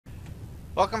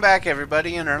Welcome back,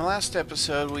 everybody. In our last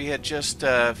episode, we had just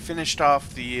finished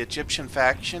off the Egyptian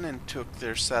faction and took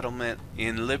their settlement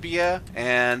in Libya,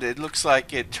 and it looks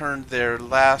like it turned their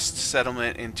last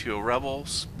settlement into a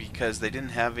rebels because they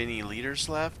didn't have any leaders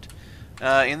left.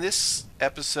 In this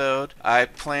episode, I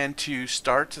plan to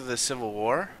start the civil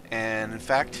war, and in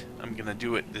fact, I'm going to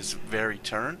do it this very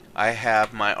turn. I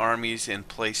have my armies in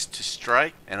place to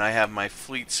strike, and I have my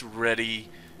fleets ready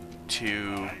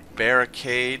to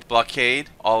blockade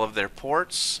all of their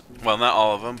ports. Well, not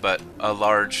all of them, but a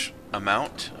large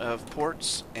amount of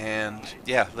ports. And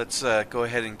yeah, let's go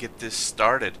ahead and get this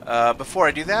started. Before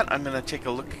I do that, I'm going to take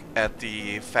a look at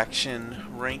the faction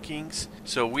rankings.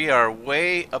 So we are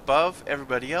way above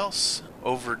everybody else,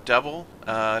 over double.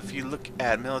 If you look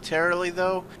at militarily,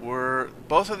 though,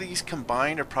 both of these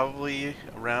combined are probably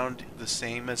around the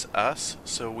same as us,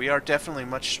 so we are definitely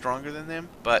much stronger than them,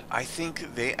 but I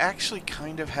think they actually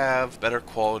kind of have better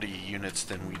quality units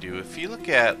than we do. If you look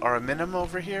at Ariminum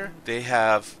over here, they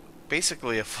have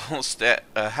basically a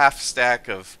half stack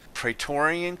of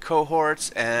Praetorian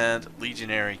cohorts and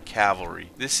legionary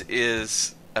cavalry. This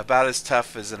is about as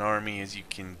tough as an army as you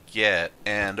can get.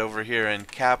 And over here in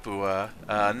Capua,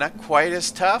 not quite as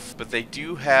tough, but they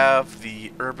do have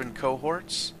the urban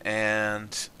cohorts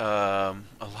and a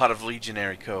lot of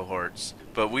legionary cohorts.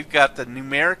 But we've got the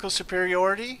numerical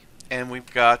superiority, and we've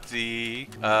got the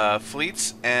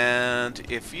fleets. And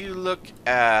if you look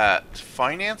at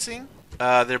financing,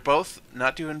 they're both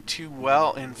not doing too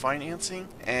well in financing,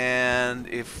 and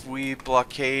if we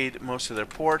blockade most of their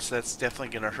ports, that's definitely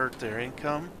going to hurt their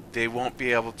income. They won't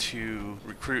be able to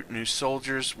recruit new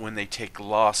soldiers when they take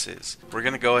losses. We're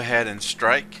going to go ahead and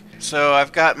strike. So I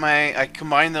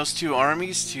combined those two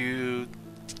armies to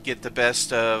get the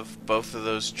best of both of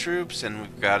those troops, and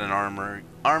we've got an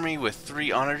army with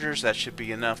 3 onagers. That should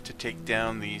be enough to take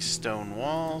down these stone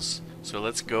walls. So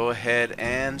let's go ahead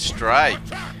and strike.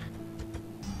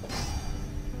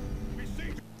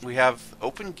 We have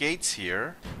open gates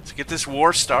here. Let's get this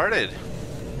war started.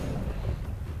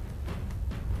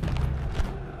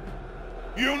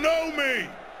 You know me!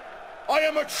 I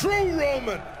am a true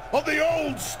Roman of the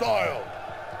old style.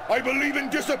 I believe in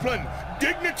discipline,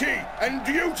 dignity, and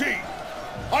duty.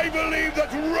 I believe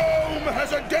that Rome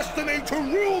has a destiny to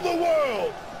rule the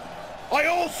world. I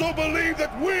also believe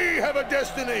that we have a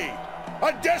destiny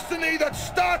that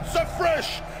starts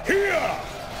afresh here.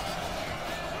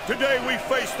 Today we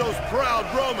face those proud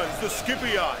Romans, the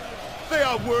Scipii. They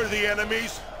are worthy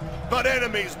enemies, but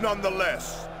enemies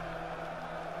nonetheless.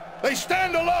 They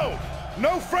stand alone.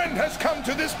 No friend has come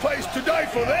to this place to die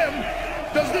for them.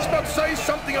 Does this not say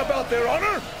something about their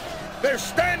honor? They're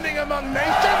standing among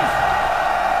nations.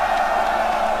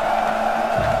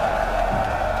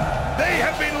 They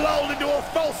have been lulled into a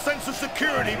false sense of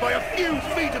security by a few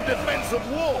feet of defensive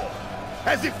wall,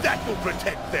 as if that will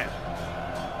protect them.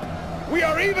 We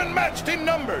are even matched in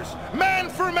numbers, man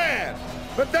for man,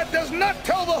 but that does not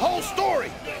tell the whole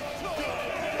story.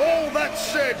 All that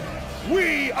said,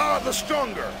 we are the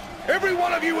stronger. Every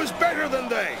one of you is better than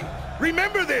they.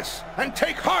 Remember this and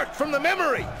take heart from the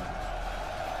memory.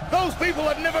 Those people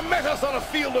have never met us on a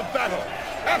field of battle.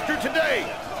 After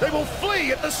today, they will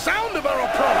flee at the sound of our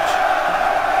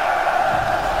approach.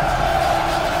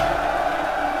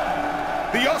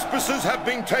 The auspices have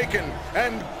been taken,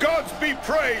 and gods be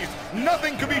praised,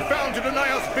 nothing can be found to deny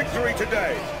us victory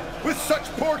today. With such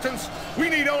portents, we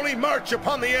need only march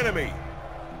upon the enemy.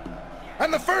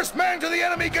 And the first man to the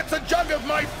enemy gets a jug of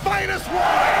my finest wine!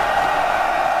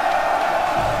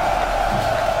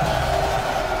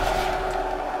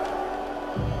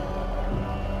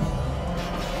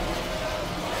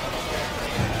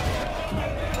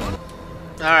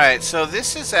 Alright, so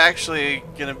this is actually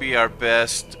going to be our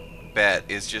best bet,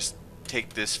 is just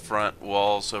take this front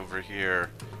walls over here.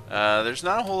 There's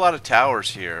not a whole lot of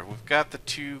towers here. We've got the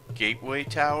 2 gateway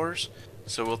towers,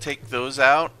 so we'll take those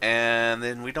out, and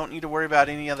then we don't need to worry about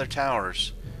any other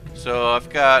towers. So I've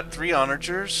got 3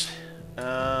 onagers.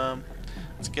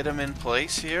 Let's get them in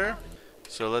place here.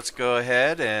 So let's go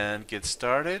ahead and get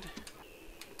started.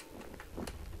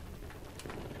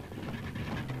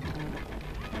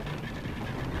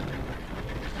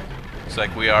 Looks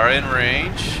like we are in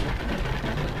range.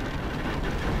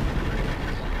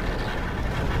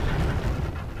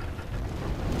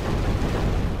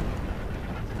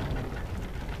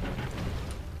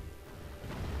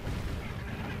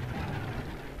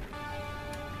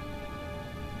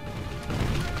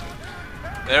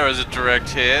 There was a direct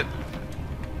hit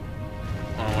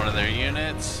on one of their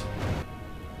units.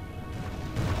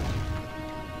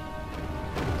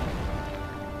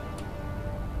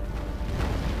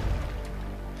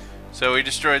 So we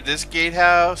destroyed this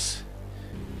gatehouse.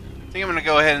 I think I'm gonna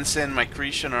go ahead and send my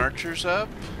Cretan archers up.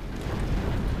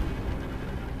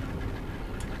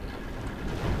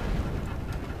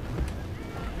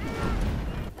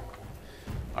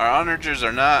 Our onagers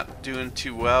are not doing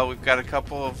too well. We've got a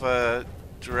couple of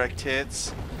direct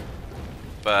hits,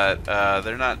 but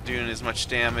they're not doing as much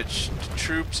damage to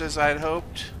troops as I'd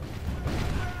hoped.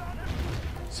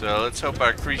 So let's hope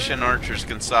our Cretan archers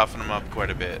can soften them up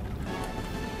quite a bit.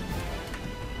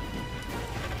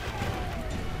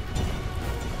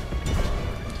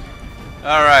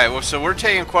 Alright, well, so we're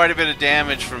taking quite a bit of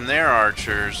damage from their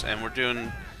archers, and we're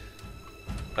doing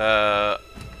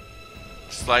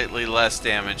slightly less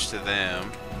damage to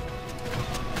them.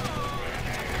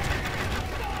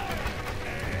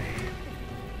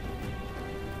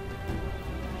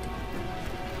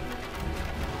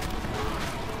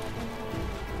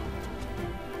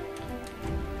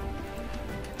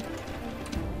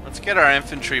 Let's get our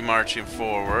infantry marching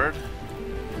forward.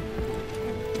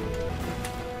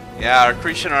 Yeah, our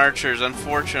Cretan archers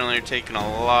unfortunately are taking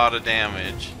a lot of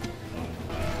damage.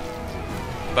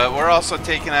 But we're also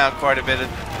taking out quite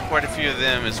a few of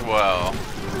them as well.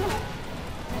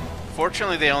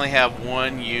 Fortunately, they only have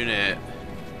one unit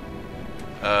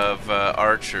of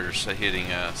archers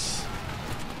hitting us.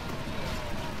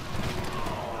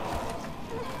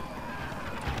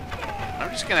 I'm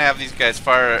just gonna have these guys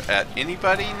fire at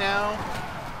anybody now,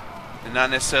 and not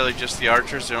necessarily just the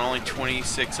archers. There are only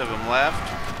 26 of them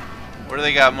left. What do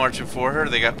they got marching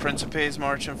forward? They got Principes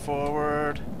marching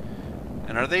forward.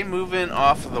 And are they moving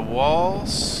off of the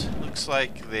walls? Looks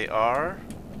like they are.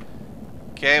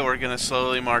 Okay, we're gonna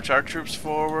slowly march our troops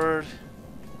forward.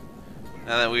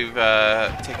 Now that we've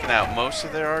taken out most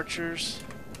of their archers.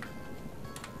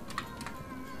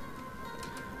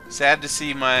 Sad to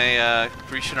see my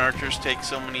Cretan archers take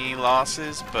so many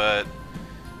losses, but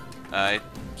it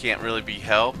can't really be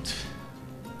helped.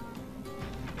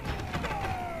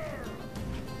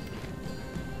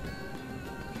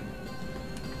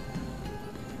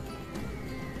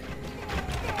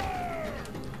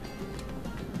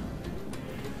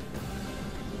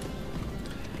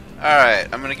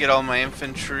 Alright, I'm going to get all my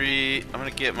infantry. I'm going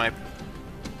to get my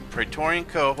Praetorian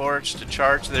cohorts to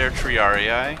charge their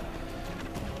triarii.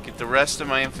 Get the rest of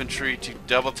my infantry to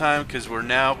double time because we're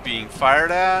now being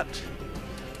fired at.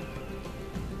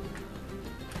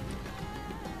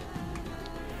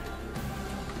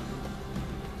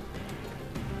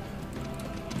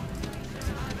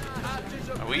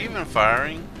 Are we even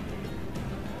firing?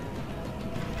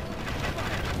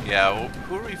 Yeah, well,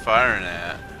 who are we firing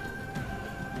at?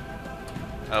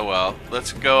 Oh well,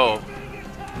 let's go.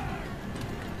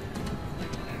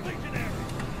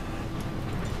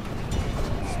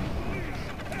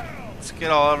 Let's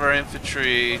get all of our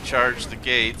infantry charge the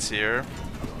gates here.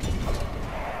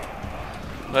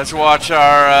 Let's watch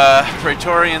our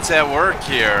Praetorians at work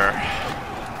here.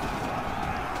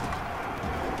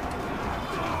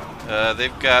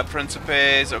 They've got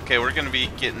Principes. Okay, we're going to be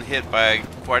getting hit by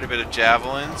quite a bit of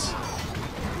javelins.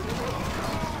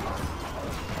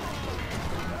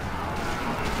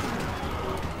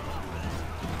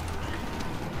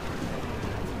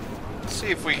 See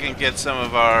if we can get some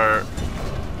of our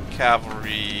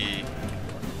cavalry.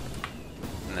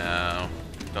 No,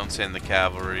 don't send the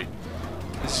cavalry.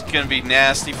 This is going to be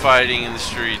nasty fighting in the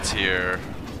streets here.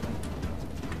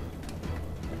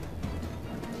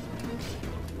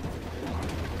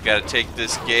 Got to take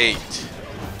this gate.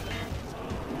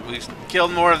 We've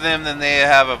killed more of them than they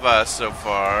have of us so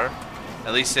far,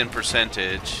 at least in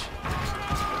percentage.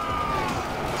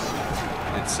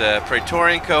 It's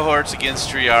Praetorian cohorts against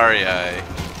triarii.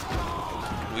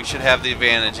 We should have the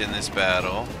advantage in this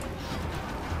battle.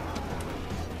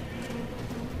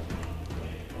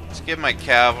 Let's get my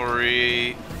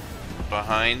cavalry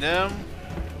behind them.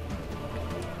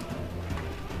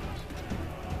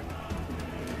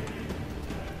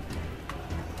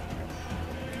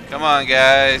 Come on,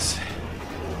 guys.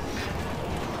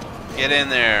 Get in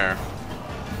there.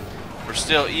 We're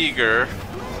still eager,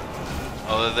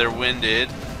 although they're winded.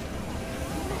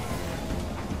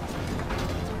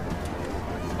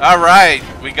 Alright,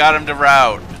 we got them to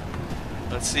rout.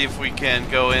 Let's see if we can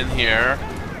go in here.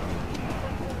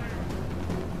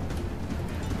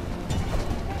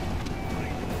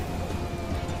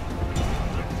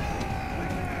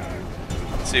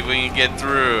 Let's see if we can get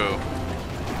through.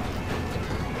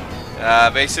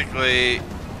 Basically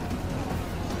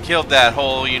killed that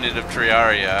whole unit of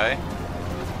triarii.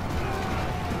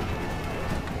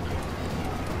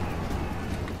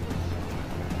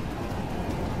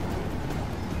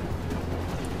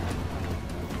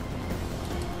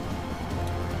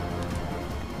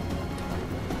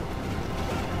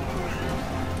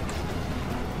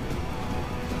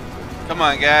 Come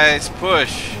on, guys,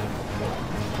 push.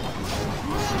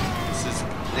 This is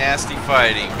nasty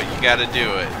fighting, but you gotta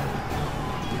do it.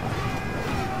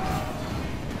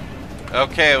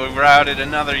 Okay, we've routed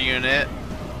another unit.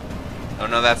 Oh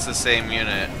no, that's the same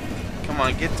unit. Come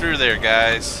on, get through there,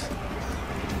 guys.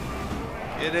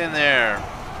 Get in there.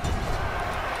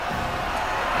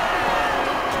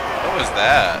 What was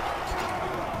that?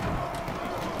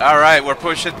 Alright, we're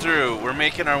pushing through. We're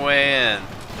making our way in.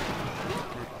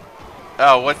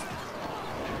 Oh, what?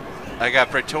 I got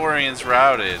Praetorians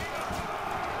routed.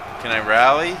 Can I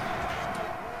rally?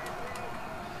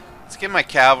 Let's get my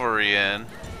cavalry in.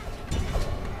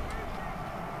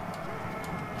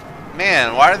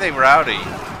 Man, why are they routing?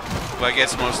 Well, I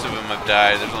guess most of them have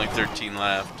died. There's only 13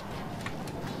 left.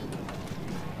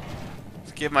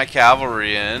 Let's get my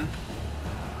cavalry in.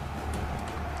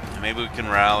 Maybe we can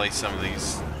rally some of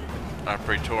these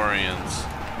Praetorians.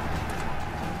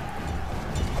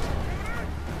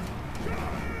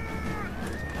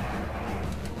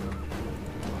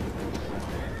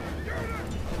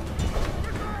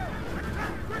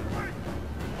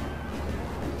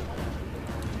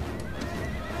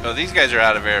 Oh, these guys are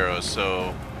out of arrows,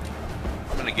 so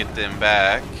I'm gonna get them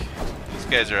back. These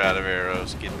guys are out of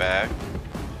arrows. Get back.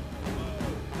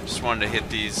 Just wanted to hit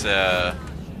these light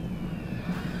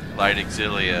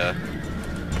auxilia.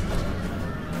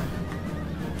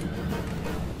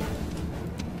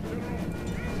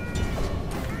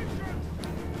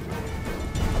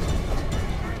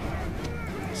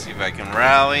 See if I can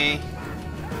rally.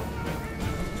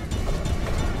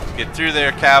 Get through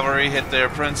their cavalry, hit their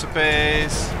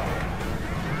principes.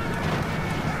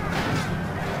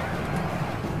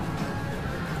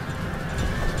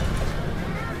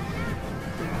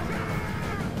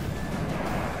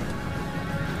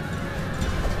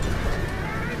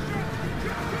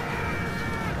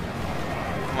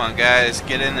 Come on, guys,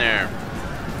 get in there.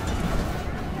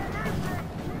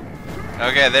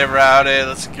 Okay, they're routed.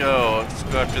 Let's go. Let's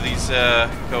go after these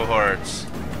cohorts.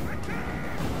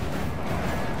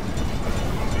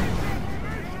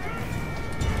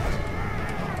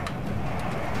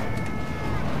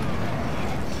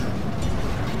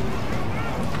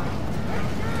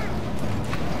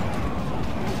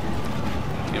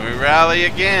 Rally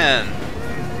again.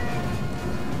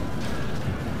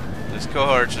 These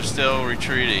cohorts are still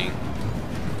retreating.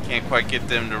 Can't quite get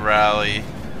them to rally.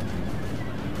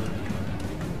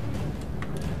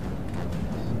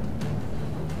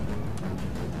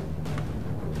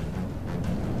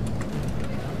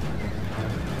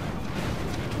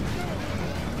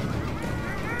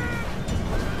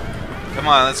 Come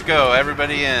on, let's go.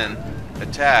 Everybody in.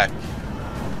 Attack.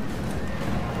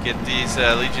 Get these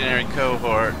legionary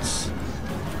cohorts.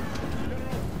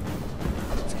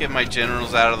 Let's get my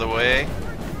generals out of the way.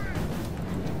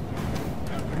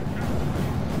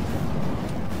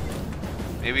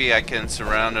 Maybe I can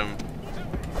surround them.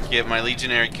 Get my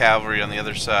legionary cavalry on the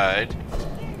other side.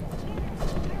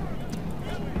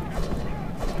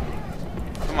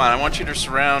 Come on, I want you to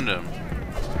surround them.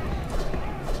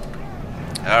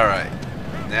 Alright.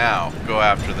 Now, go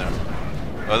after them.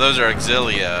 Oh, those are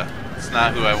auxilia. It's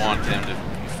not who I want them to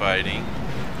be fighting.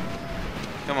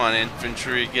 Come on,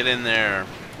 infantry, get in there.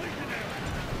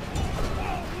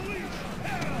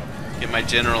 Get my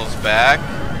generals back.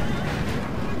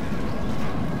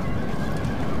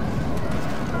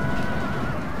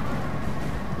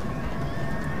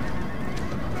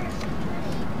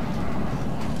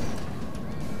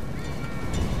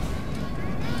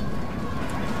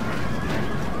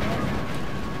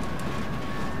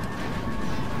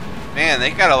 Man,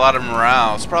 they got a lot of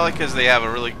morale. It's probably because they have a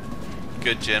really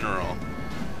good general.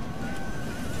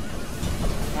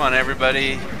 Come on,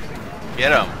 everybody. Get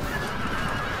them.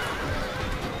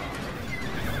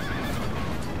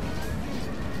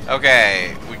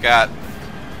 Okay, we got...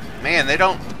 Man, they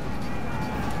don't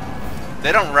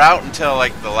rout until,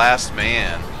 like, the last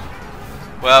man.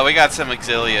 Well, we got some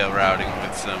auxilia routing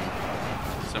with some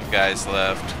guys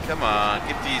left. Come on,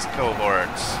 get these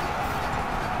cohorts.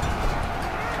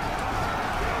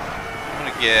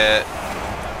 Get,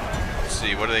 let's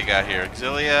see, what do they got here?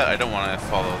 Auxilia? I don't want to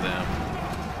follow them.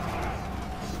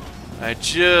 I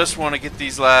just want to get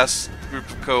these last group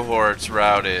of cohorts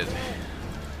routed.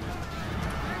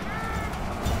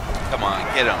 Come on,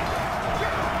 get them.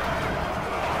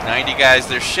 90 guys,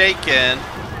 they're shaken.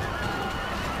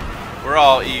 We're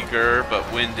all eager,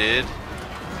 but winded.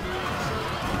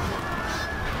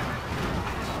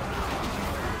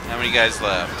 How many guys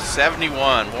left?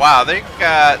 71. Wow, they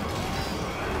got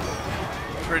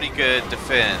pretty good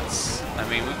defense. I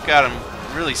mean, we've got them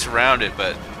really surrounded,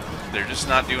 but they're just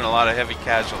not doing a lot of heavy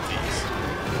casualties.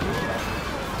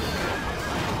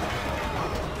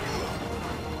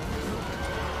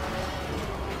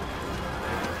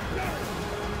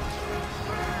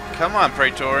 Come on,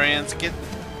 Praetorians, get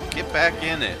back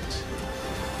in it.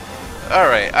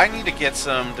 Alright, I need to get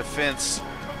some defense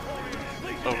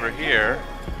over here.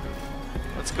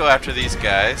 Let's go after these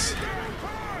guys.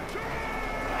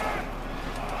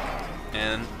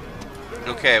 And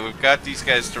okay, we've got these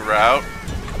guys to rout.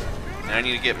 And I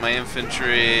need to get my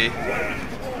infantry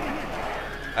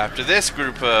after this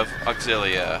group of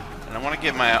auxilia. And I want to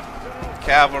get my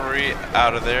cavalry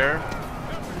out of there.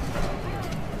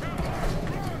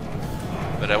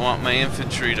 But I want my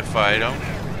infantry to fight them.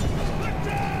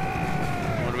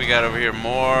 What do we got over here?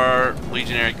 More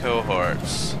legionary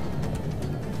cohorts.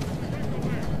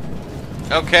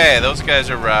 Okay, those guys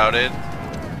are routed.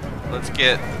 Let's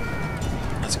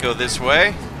go this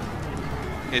way.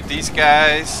 Hit these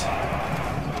guys.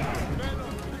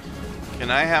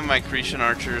 Can I have my Cretan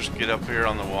archers get up here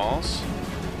on the walls?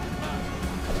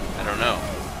 I don't know.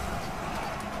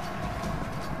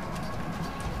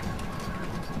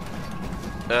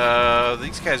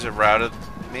 These guys are routed.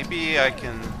 Maybe I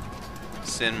can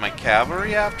send my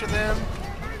cavalry after them?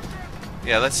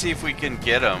 Yeah, let's see if we can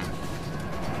get them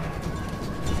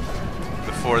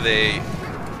before they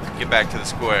get back to the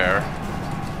square.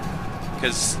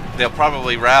 Because they'll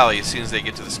probably rally as soon as they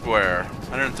get to the square.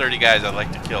 130 guys, I'd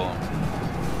like to kill them.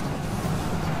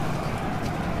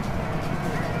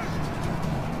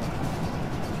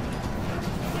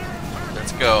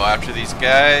 Let's go after these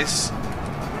guys.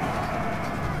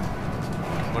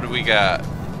 What do we got?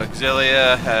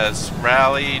 Auxilia has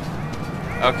rallied.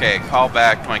 Okay, call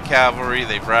back my cavalry.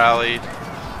 They've rallied.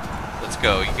 Let's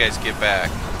go. You guys get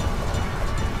back.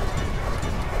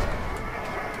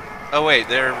 Oh wait,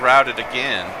 they're routed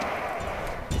again.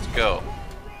 Let's go.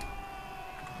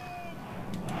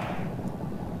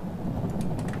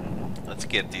 Let's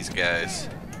get these guys.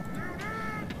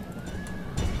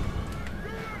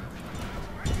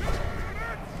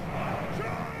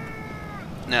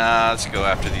 Nah, let's go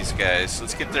after these guys.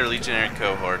 Let's get their legionary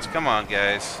cohorts. Come on,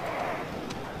 guys.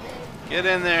 Get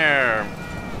in there.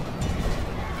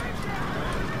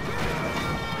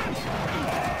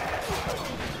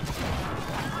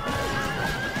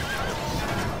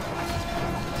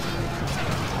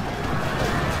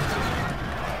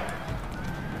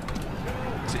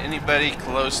 Is anybody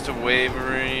close to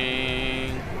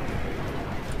wavering?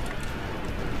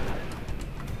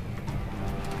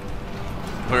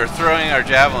 We're throwing our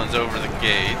javelins over the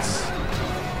gates.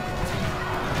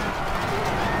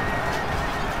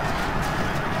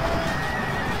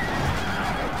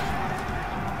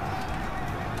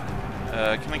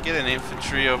 Can I get an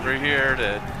infantry over here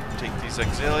to take these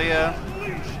auxilia?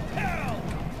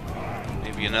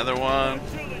 Maybe another one.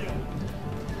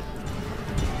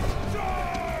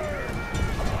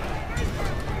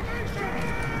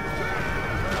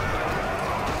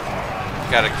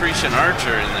 Got a Cretan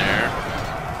archer in there.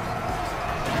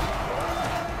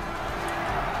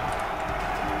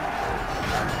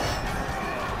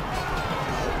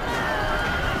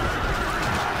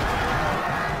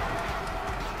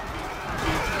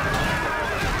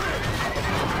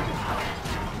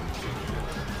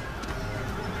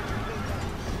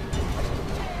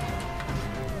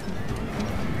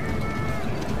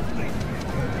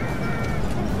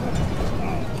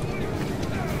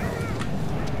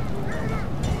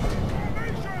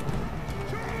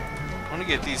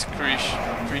 Get these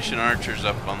Cretan archers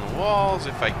up on the walls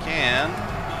if I can.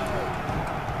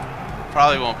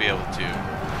 Probably won't be able to.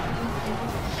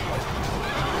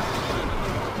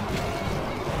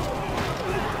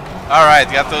 Alright,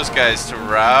 got those guys to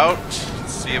rout.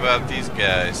 Let's see about these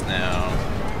guys now.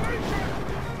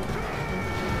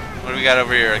 What do we got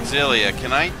over here? Auxilia.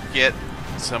 Can I get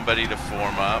somebody to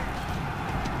form up?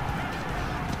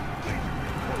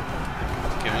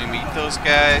 Can we meet those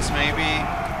guys maybe?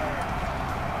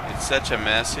 Such a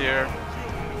mess here.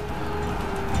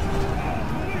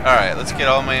 Alright, let's get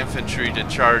all my infantry to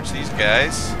charge these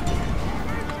guys.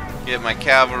 Get my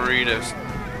cavalry to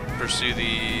pursue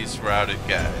these routed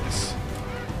guys.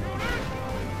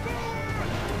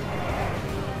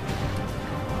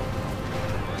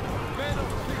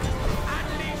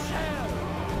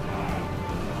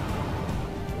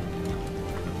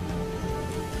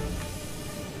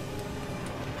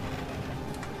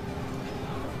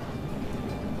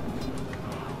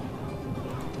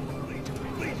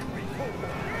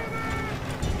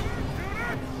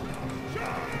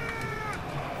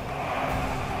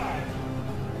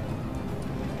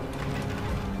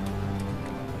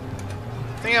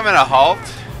 I think I'm gonna halt,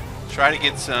 try to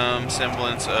get some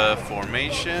semblance of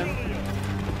formation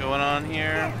going on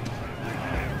here.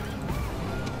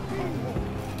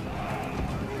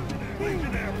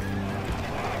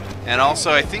 And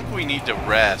also I think we need to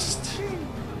rest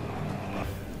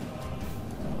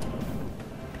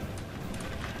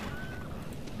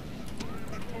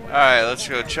Alright, let's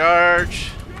go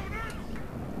charge.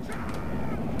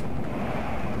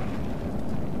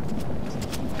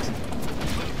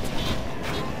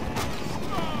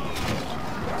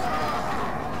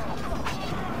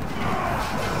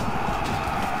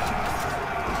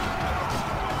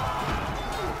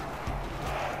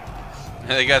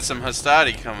 They got some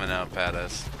Hastati coming up at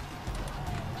us.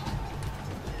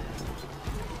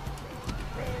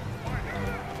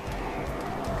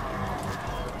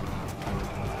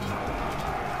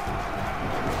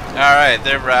 Alright,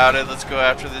 they're routed. Let's go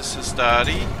after this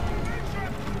Hastati.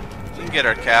 We can get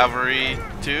our cavalry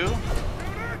too.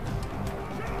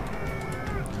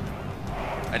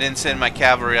 I didn't send my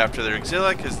cavalry after their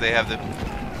auxilia because they have the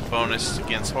bonus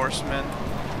against horsemen.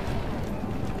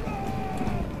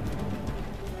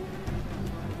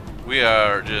 We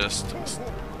are just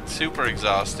super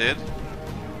exhausted.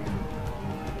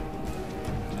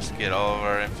 Just get all of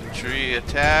our infantry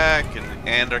attack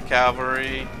and our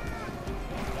cavalry.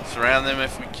 Surround them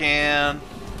if we can.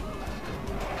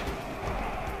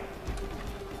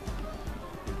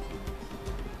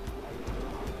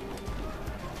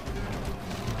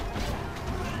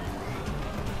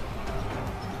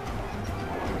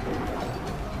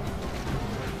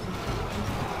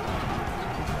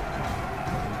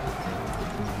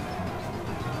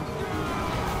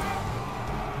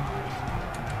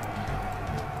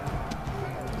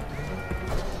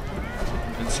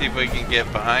 Let's see if we can get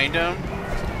behind them.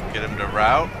 Get him to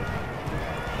rout.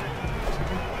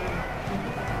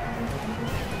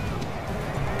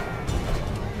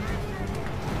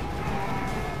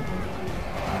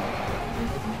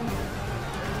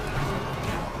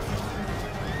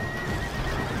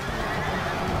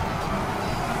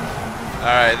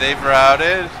 Alright, they've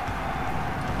routed.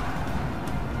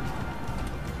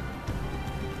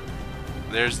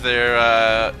 There's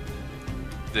their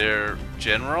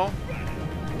general.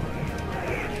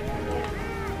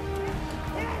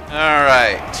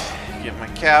 Alright, get my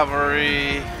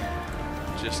cavalry,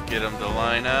 just get them to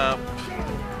line up.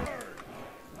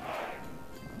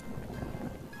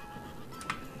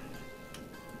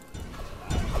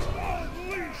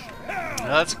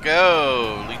 Let's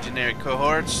go, legionary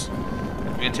cohorts.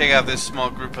 We're going to take out this small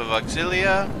group of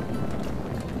auxilia.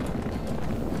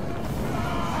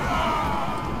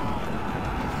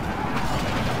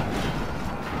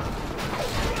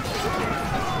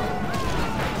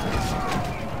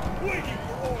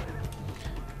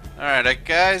 Alright, our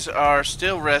guys are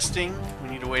still resting. We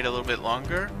need to wait a little bit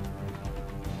longer.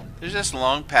 There's this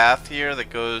long path here that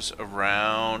goes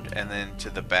around and then to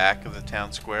the back of the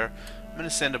town square. I'm going to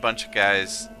send a bunch of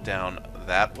guys down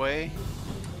that way.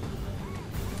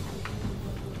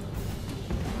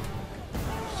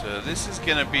 So this is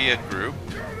going to be a group.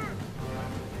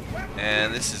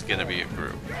 And this is going to be a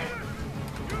group.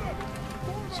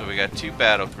 So we got two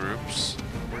battle groups.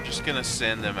 We're just going to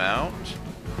send them out.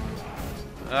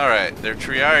 Alright, their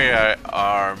triarii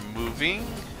are moving.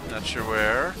 Not sure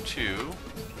where to.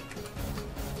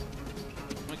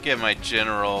 I'll get my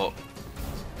general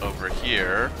over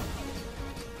here.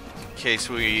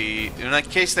 In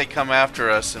case they come after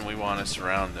us and we want to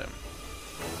surround them.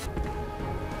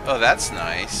 Oh, that's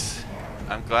nice.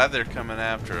 I'm glad they're coming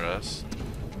after us.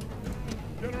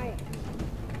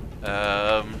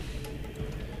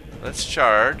 Let's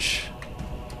charge.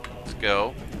 Let's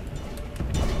go.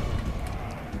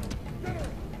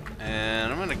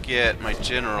 And I'm gonna get my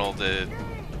general to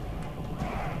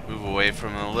move away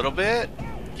from him a little bit.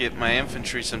 Get my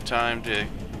infantry some time to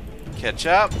catch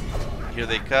up. Here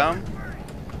they come.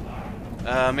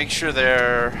 Make sure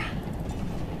they're...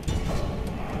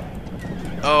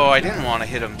 Oh, I didn't want to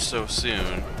hit them so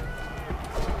soon.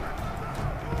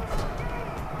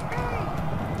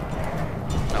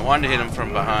 I wanted to hit them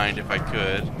from behind if I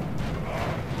could.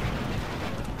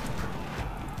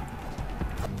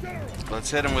 Let's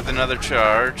hit him with another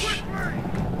charge.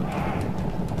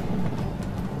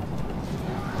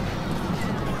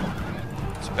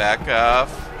 Let's back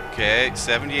off. Okay,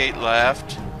 78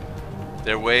 left.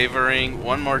 They're wavering.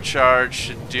 One more charge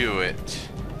should do it.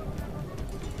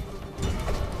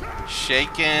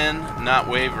 Shaken, not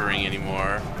wavering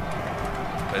anymore.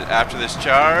 But after this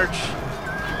charge,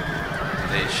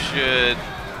 they should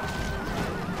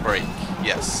break.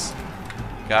 Yes.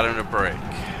 Got him to break.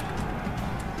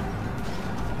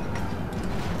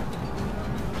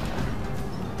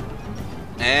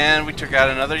 And we took out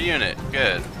another unit.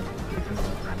 Good.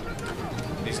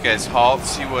 These guys halt,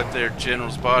 see what their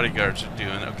general's bodyguards are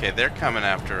doing. Okay, they're coming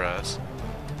after us.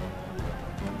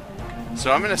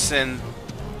 So I'm going to send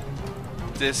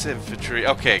this infantry.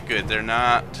 Okay, good. They're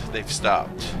not. They've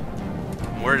stopped.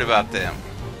 I'm worried about them.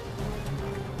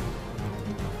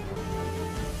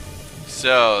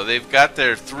 So, they've got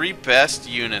their 3 best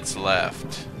units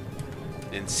left.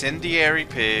 Incendiary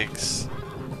pigs,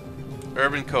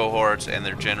 urban cohorts, and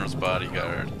their general's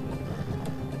bodyguard.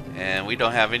 And we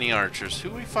don't have any archers. Who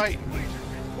are we fighting?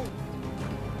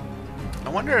 I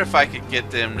wonder if I could get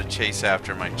them to chase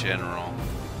after my general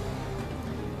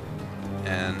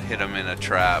and hit him in a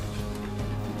trap.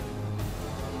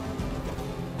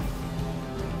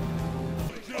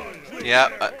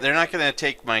 Yeah, they're not gonna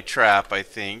take my trap, I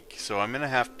think. So I'm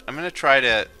gonna try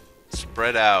to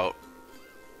spread out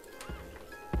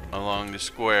along the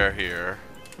square here.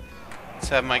 Let's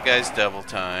have my guys double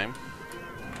time.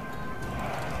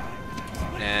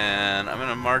 And I'm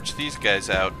gonna march these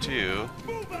guys out too.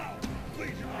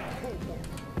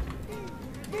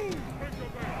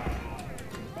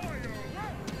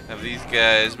 Have these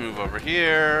guys move over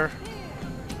here,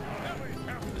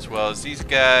 as well as these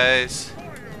guys.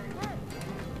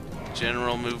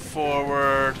 General move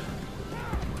forward.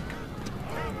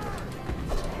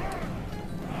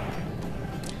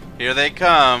 Here they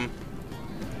come.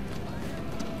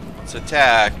 Let's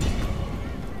attack.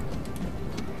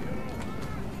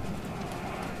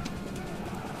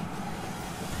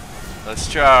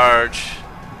 Let's charge.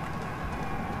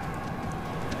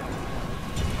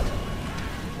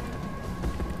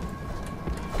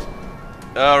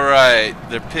 Alright,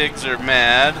 their pigs are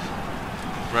mad,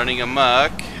 running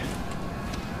amok.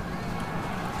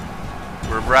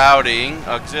 We're routing.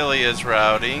 Auxilia's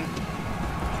routing.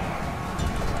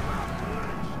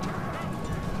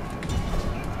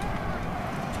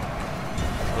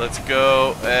 Let's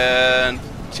go and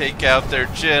take out their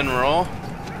general.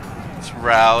 Let's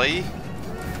rally.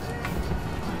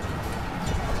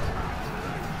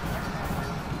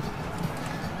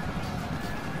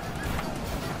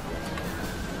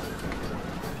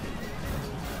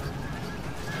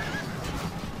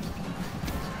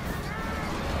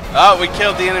 Oh, we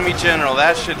killed the enemy general.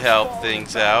 That should help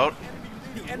things out.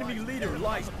 The enemy leader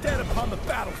lies dead upon the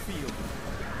battlefield.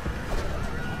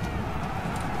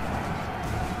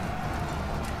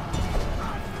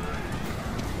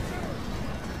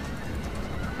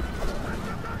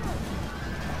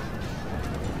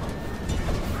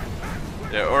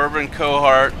 The urban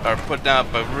cohort are putting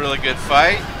up a really good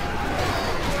fight,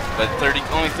 but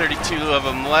only 32 of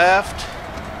them left.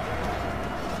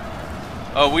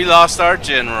 Oh, we lost our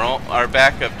general, our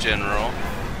backup general.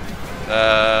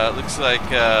 Looks like,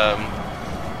 I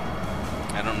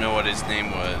don't know what his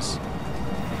name was.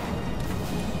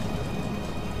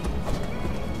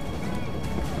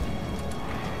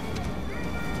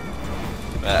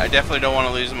 But I definitely don't want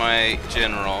to lose my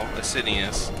general,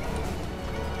 Asinius.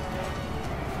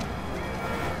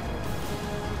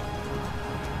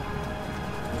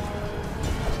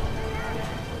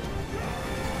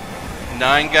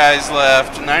 Nine guys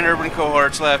left, 9 urban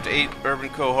cohorts left, 8 urban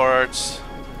cohorts,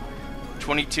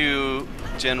 22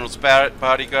 general's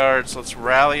bodyguards. Let's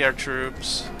rally our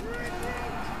troops.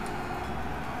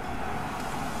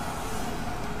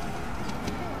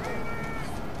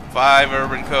 Five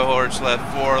urban cohorts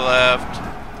left, 4 left.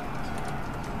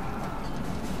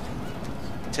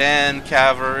 10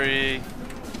 cavalry.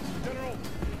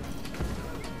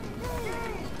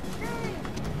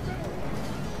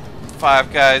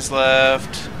 Five guys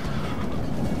left.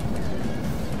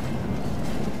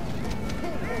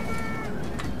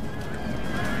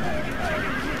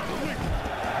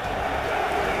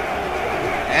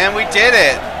 And we did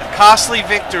it! A costly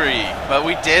victory, but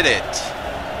we did it.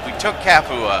 We took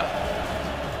Capua.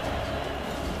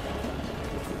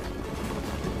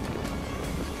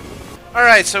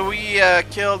 Alright, so we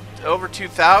killed over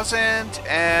 2,000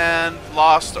 and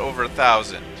lost over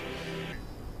 1,000.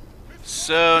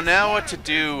 So now what to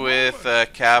do with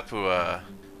Capua?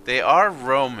 They are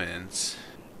Romans,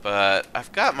 but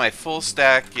I've got my full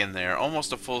stack in there,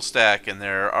 almost a full stack, and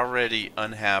they're already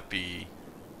unhappy.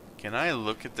 Can I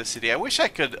look at the city? I wish I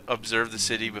could observe the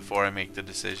city before I make the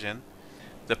decision.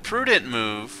 The prudent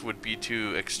move would be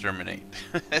to exterminate.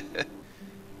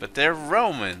 But they're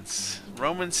Romans,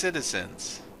 Roman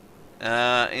citizens.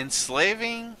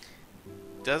 Enslaving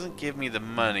doesn't give me the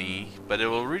money, but it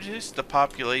will reduce the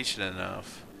population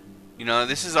enough. You know,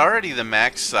 this is already the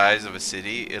max size of a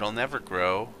city. It'll never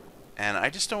grow. And I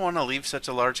just don't want to leave such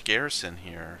a large garrison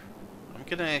here. I'm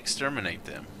going to exterminate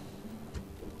them.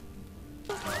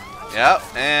 Yep,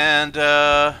 and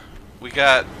we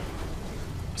got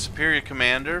superior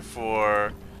commander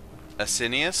for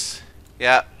Asinius.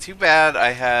 Yeah, too bad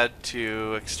I had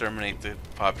to exterminate the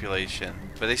population.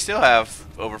 But they still have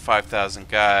over 5,000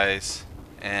 guys.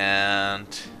 And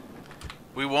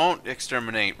we won't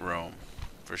exterminate Rome,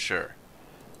 for sure.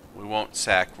 We won't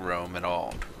sack Rome at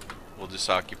all. we'll just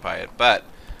occupy it. But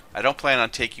I don't plan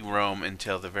on taking Rome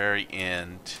until the very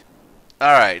end.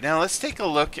 Alright, now let's take a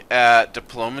look at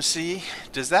diplomacy.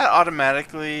 Does that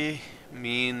automatically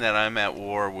mean that I'm at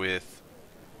war with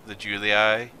the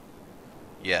Julii?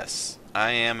 Yes, I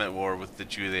am at war with the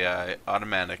Julii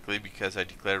automatically because I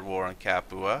declared war on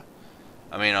Capua.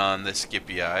 I mean on the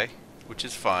Scipii, which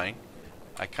is fine.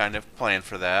 I kind of planned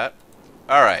for that.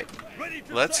 Alright,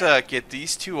 let's get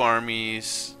these two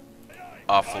armies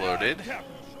offloaded.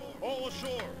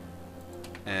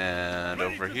 And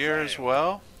over here as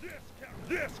well.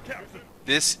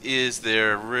 This is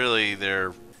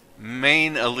their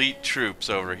main elite troops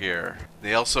over here.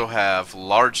 They also have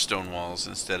large stone walls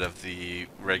instead of the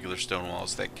regular stone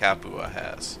walls that Capua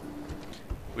has.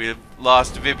 We have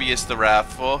lost Vibius the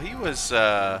Wrathful. He was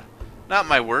not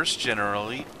my worst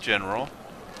general.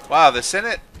 Wow, the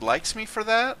Senate likes me for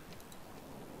that?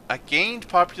 I gained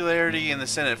popularity in the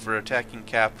Senate for attacking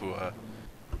Capua.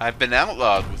 I've been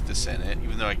outlawed with the Senate,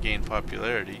 even though I gained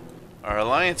popularity. Our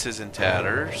alliance is in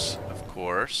tatters, of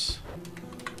course.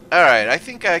 Alright, I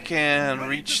think I can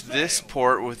reach this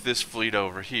port with this fleet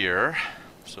over here.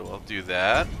 So I'll do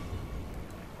that.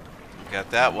 We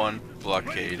got that one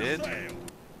blockaded.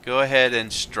 Go ahead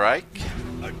and strike.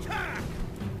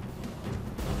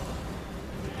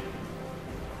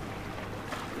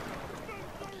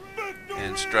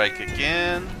 And strike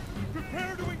again.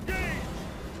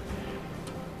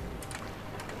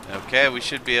 Okay, we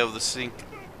should be able to sink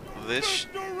this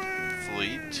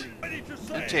fleet.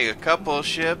 And take a couple of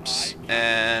ships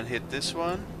and hit this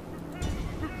one.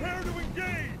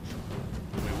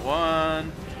 We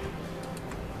won.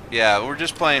 Yeah, we're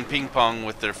just playing ping pong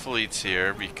with their fleets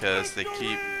here because they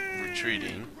keep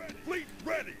retreating.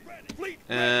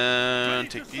 And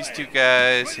take these two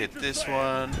guys, hit this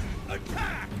one.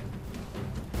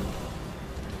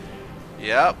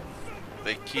 Yep,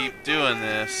 they keep doing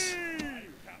this.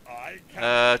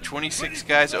 26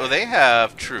 guys. Oh, they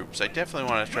have troops. I definitely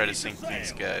want to try to sink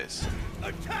these guys.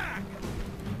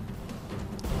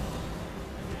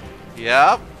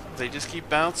 Yep, they just keep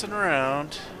bouncing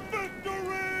around.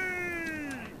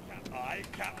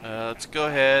 Let's go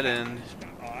ahead and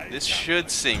this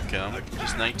should sink them.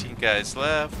 Just 19 guys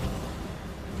left.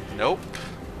 Nope.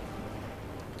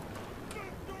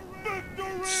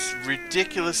 It's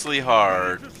ridiculously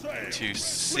hard to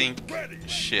sink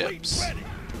ships in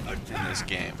this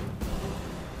game.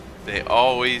 They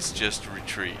always just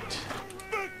retreat.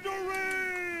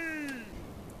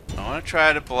 I want to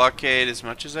try to blockade as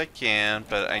much as I can,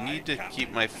 but I need to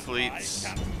keep my fleets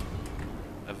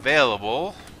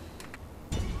available.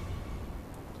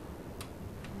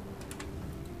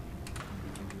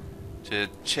 To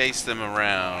chase them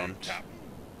around.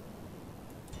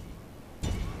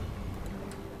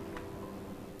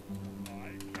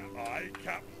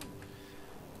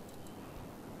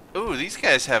 Ooh, these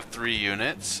guys have 3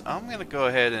 units. I'm gonna go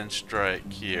ahead and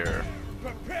strike here.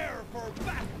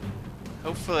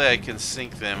 Hopefully I can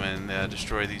sink them and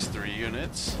destroy these 3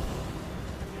 units.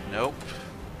 Nope.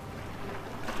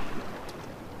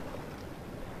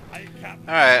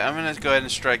 Alright, I'm gonna go ahead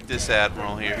and strike this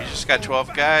admiral here. He's just got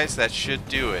 12 guys. That should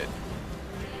do it.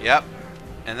 Yep.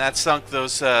 And that sunk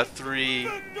those 3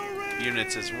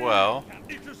 units as well.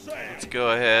 Let's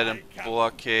go ahead and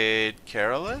blockade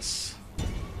Carolus.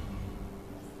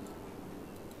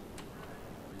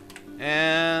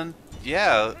 And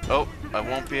yeah, oh, I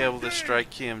won't be able to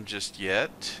strike him just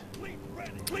yet.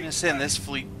 I'm going to send this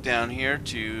fleet down here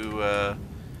to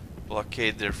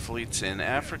blockade their fleets in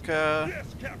Africa.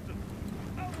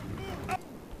 I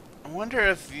wonder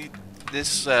if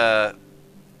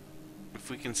if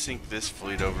we can sink this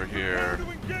fleet over here.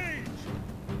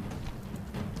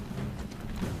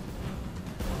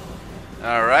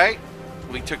 Alright,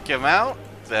 we took him out.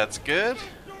 That's good.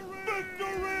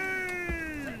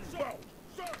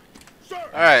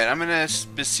 Alright, I'm gonna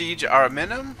besiege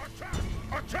Ariminum.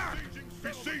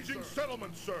 Besieging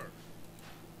settlement, sir.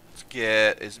 Let's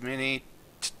get as many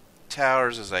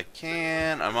towers as I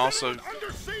can. I'm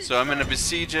gonna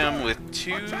besiege him with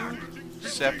 2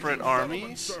 separate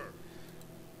armies.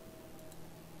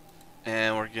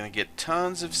 And we're gonna get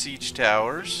tons of siege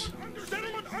towers.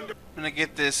 I'm gonna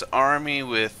get this army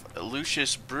with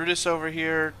Lucius Brutus over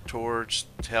here to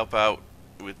help out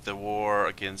with the war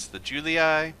against the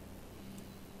Julii.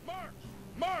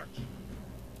 March!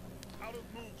 Out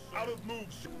of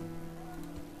moves.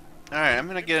 Alright, I'm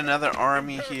gonna get another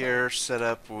army here set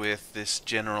up with this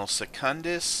General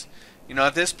Secundus. You know,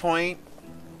 at this point,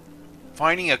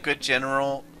 finding a good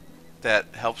general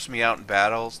that helps me out in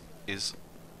battles is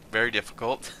very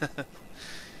difficult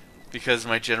because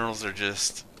my generals are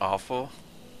just awful.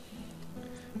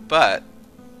 but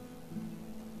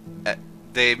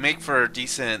they make for a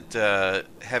decent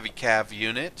heavy cav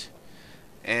unit.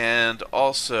 And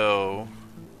also,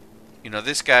 you know,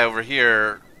 this guy over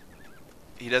here,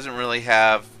 he doesn't really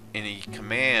have any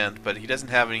command, but he doesn't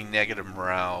have any negative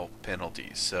morale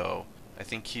penalties, so I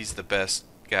think he's the best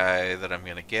guy that I'm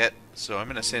gonna get. So I'm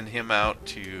gonna send him out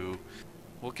to,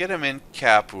 we'll get him in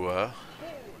Capua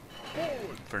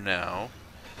for now.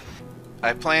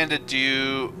 I plan to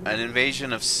do an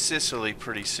invasion of Sicily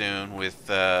pretty soon with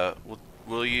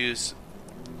we'll use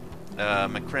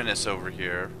Macrinus over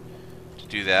here to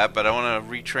do that, but I want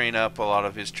to retrain up a lot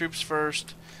of his troops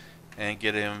first and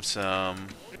get him some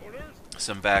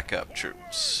backup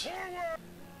troops.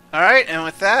 Alright, and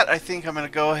with that, I think I'm going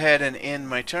to go ahead and end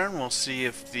my turn. We'll see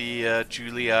if the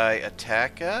Julii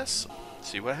attack us.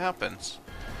 See what happens.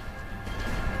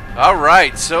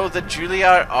 Alright, so the Julii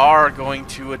are going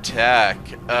to attack.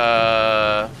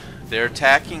 They're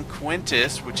attacking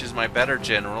Quintus, which is my better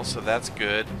general, so that's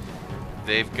good.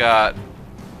 They've got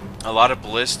a lot of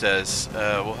ballistas.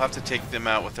 We'll have to take them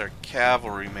out with our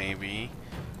cavalry, maybe.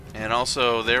 And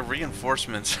also, their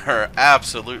reinforcements are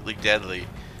absolutely deadly.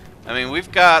 I mean, we've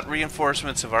got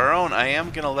reinforcements of our own. I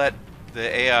am going to let the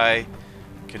AI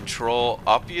control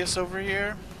Oppius over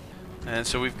here. And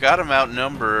so we've got them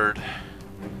outnumbered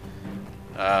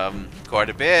quite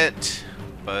a bit.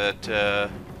 But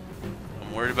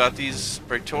I'm worried about these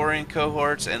Praetorian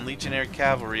cohorts and legionary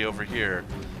cavalry over here.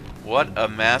 What a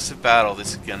massive battle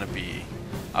this is going to be.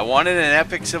 I wanted an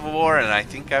epic civil war, and I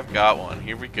think I've got one.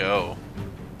 Here we go.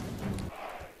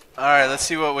 Alright, let's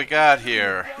see what we got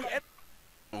here.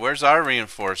 Where's our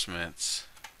reinforcements?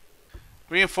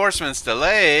 Reinforcements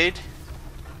delayed?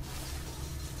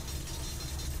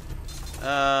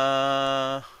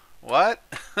 What?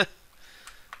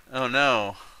 Oh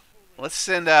no. Let's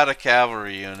send out a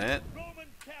cavalry unit.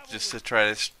 Just to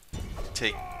try to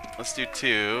take... Let's do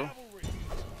 2.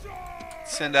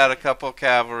 Send out a couple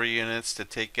cavalry units to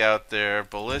take out their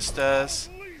ballistas.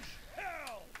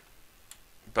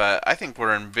 But I think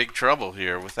we're in big trouble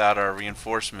here without our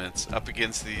reinforcements up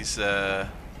against these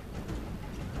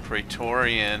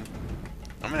Praetorian.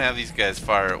 I'm going to have these guys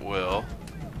fire at will.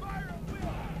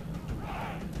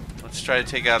 Let's try to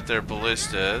take out their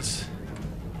ballistas.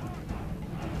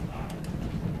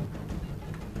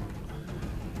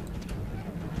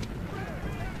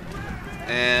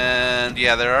 And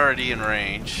yeah, they're already in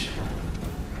range.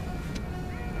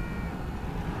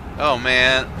 Oh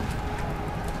man.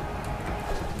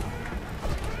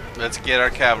 Let's get our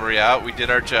cavalry out. We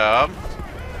did our job.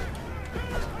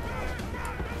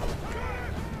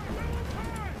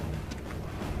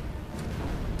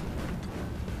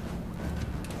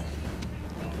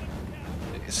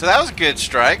 So that was a good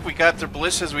strike. We got their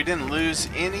ballistas. We didn't lose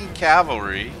any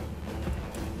cavalry.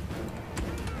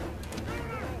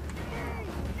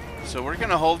 So we're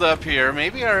gonna hold up here.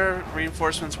 Maybe our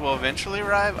reinforcements will eventually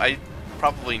arrive.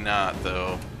 Probably not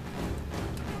though.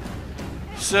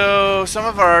 So some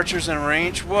of our archers in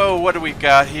range. Whoa, what do we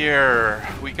got here?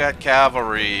 We got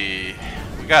cavalry.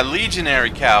 We got legionary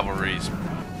cavalries.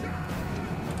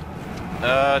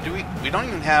 We don't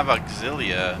even have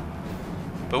auxilia.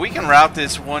 But we can rout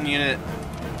this one unit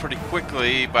pretty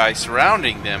quickly by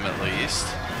surrounding them at least.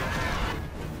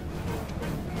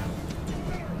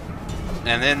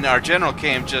 And then our general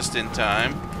came just in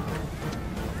time.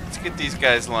 Let's get these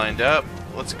guys lined up.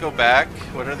 Let's go back.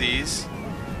 What are these?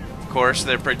 Of course,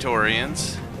 they're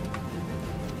Praetorians.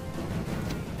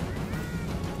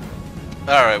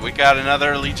 Alright, we got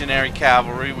another legionary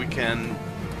cavalry we can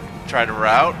try to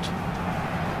rout.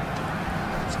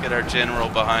 Let's get our general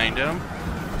behind him.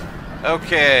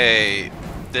 Okay,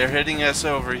 they're hitting us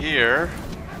over here.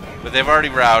 But they've already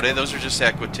routed. Those are just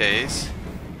equites.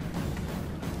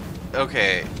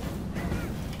 Okay.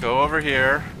 Go over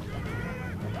here.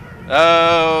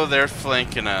 Oh, they're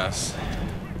flanking us.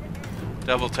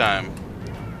 Double time.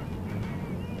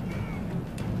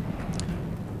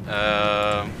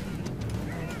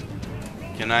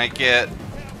 Can I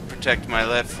protect my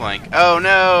left flank? Oh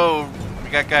no!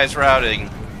 We got guys routing.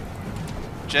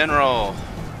 General.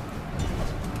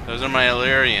 Those are my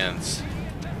Illyrians.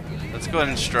 Let's go ahead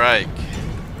and strike.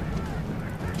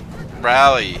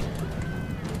 Rally.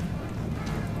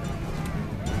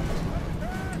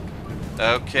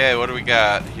 Okay, what do we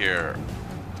got here?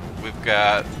 We've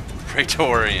got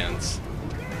Praetorians.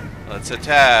 Let's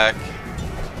attack.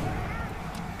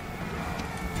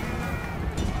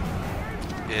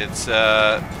 It's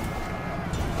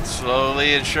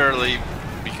slowly and surely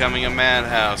becoming a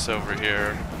madhouse over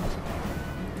here.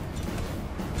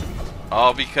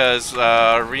 All because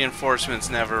reinforcements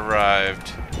never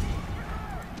arrived.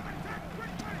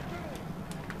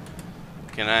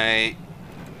 Can I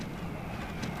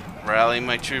rally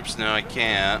my troops? No, I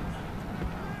can't.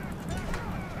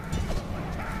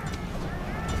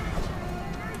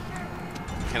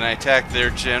 Can I attack their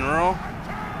general?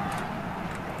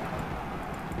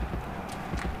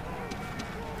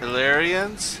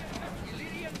 Illyrians?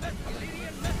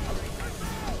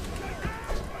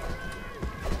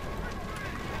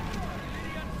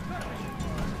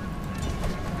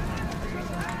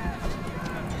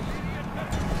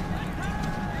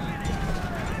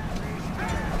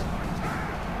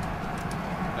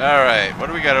 Alright, what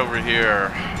do we got over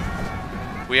here?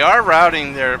 We are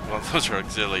routing their... well, those are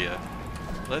auxilia.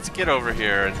 Let's get over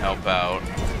here and help out.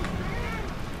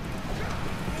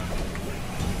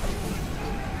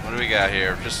 What do we got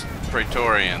here? Just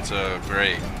Praetorians. Oh,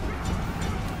 great.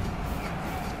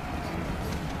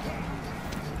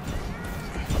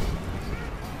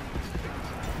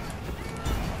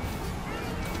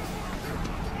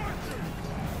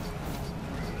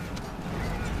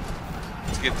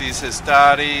 Let's get these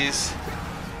Hastades.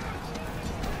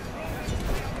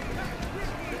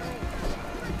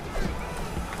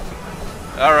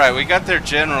 Alright, we got their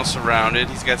general surrounded.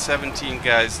 He's got 17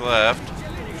 guys left.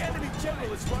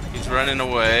 He's running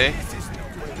away.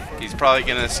 He's probably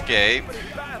gonna escape.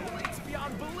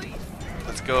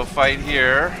 Let's go fight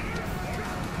here.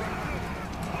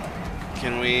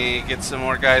 Can we get some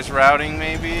more guys routing,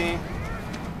 maybe?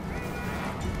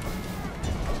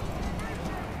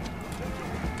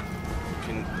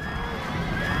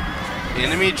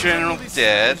 Enemy general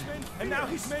dead. And now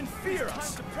his men fear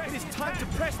us. It is time to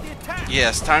press the attack.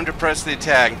 Yes, time to press the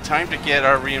attack. Time to get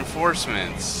our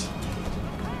reinforcements.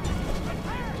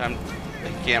 Time.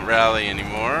 They can't rally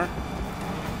anymore.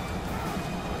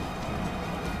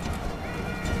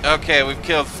 Okay, we've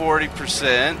killed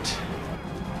 40%.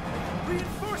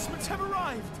 Reinforcements have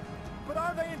arrived, but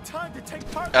are they in time to take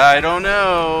part? I don't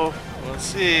know. We'll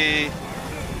see.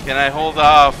 Can I hold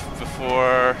off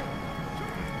before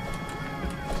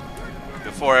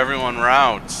everyone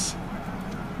routs?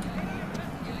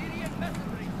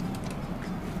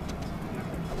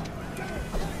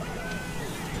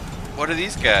 What are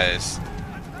these guys?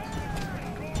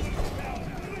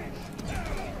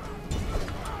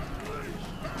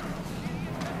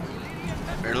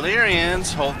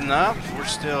 Illyrians holding up. We're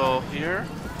still here.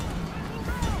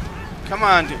 Come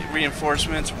on,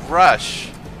 reinforcements, rush.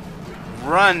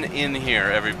 Run in here,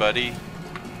 everybody.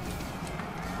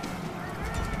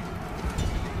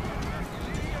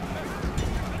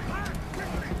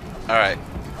 Alright.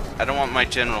 I don't want my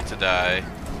general to die.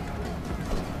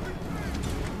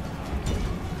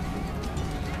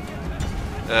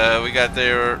 We got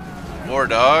their war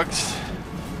dogs.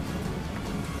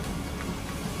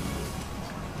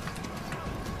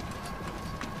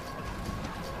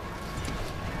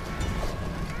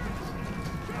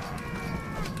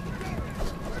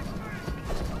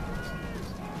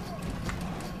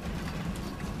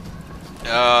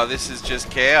 Oh, this is just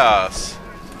chaos.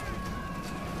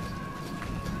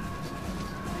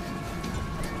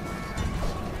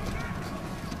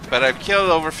 But I've killed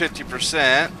over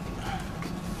 50%.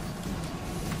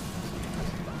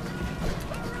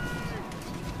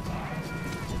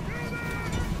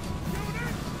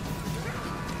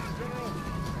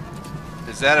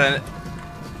 Is that an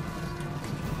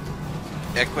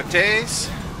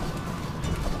Equites?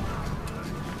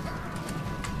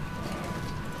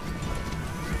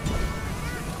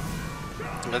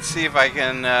 Let's see if I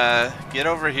can get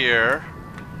over here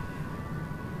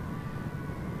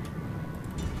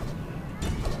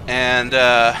and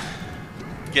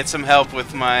get some help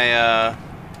with my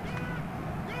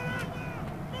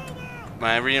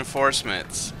my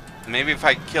reinforcements. Maybe if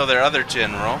I kill their other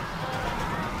general.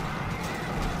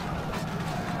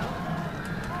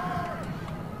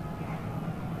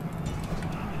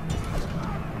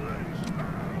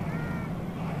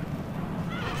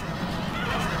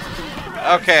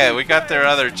 Okay, we got their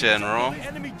other general. The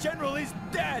enemy general is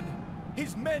dead.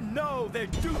 His men know their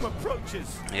doom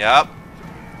approaches. Yep.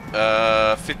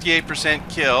 58%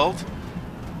 killed.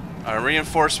 Our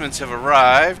reinforcements have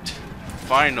arrived.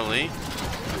 Finally.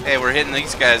 Hey, we're hitting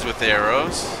these guys with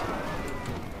arrows.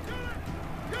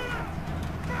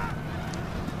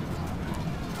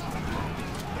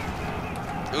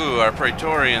 Ooh, our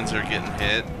Praetorians are getting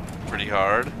hit pretty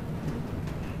hard.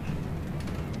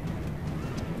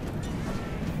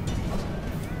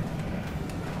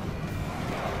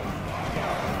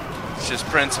 It's just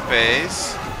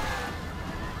Principes.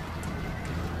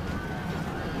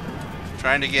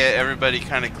 Trying to get everybody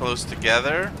kind of close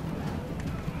together.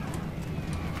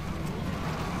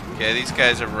 Okay, these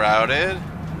guys are routed.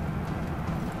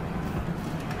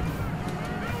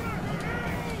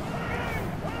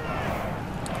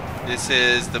 This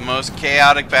is the most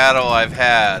chaotic battle I've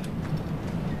had.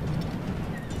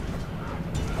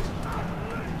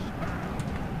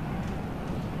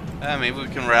 Maybe we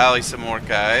can rally some more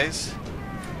guys.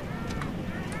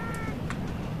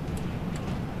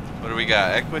 What do we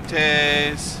got?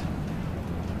 Equites.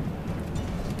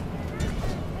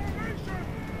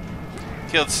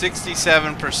 Killed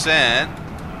 67%.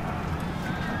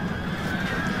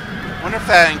 Wonder if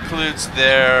that includes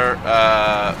their,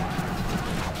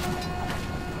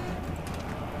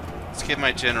 let's get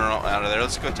my general out of there.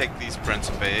 Let's go take these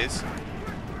Principes.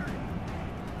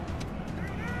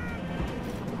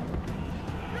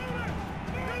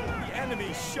 The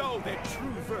enemies show their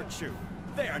true virtue.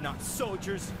 They are not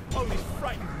soldiers, only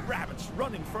frightened rabbits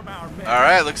running from our men.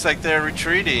 Alright, looks like they're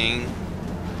retreating.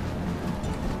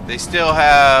 They still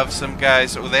have some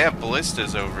guys. Oh, they have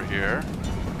ballistas over here.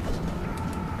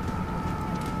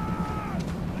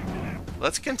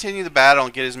 Let's continue the battle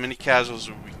and get as many casualties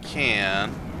as we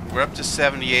can. We're up to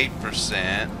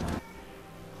 78%.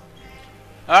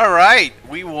 Alright,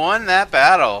 we won that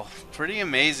battle. Pretty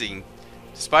amazing.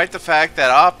 Despite the fact that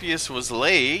Oppius was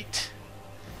late.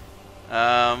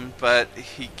 But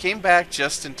he came back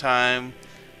just in time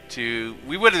to...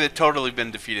 We would have totally been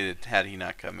defeated had he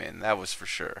not come in. That was for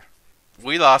sure.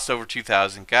 We lost over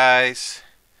 2,000 guys.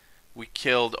 We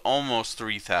killed almost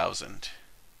 3,000.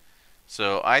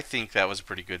 So I think that was a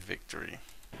pretty good victory.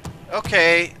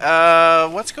 Okay,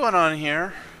 what's going on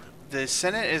here? The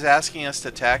Senate is asking us to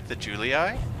attack the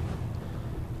Julii.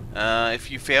 If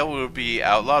you fail, we will be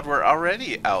outlawed. We're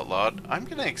already outlawed. I'm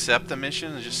going to accept the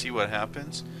mission and just see what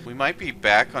happens. We might be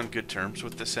back on good terms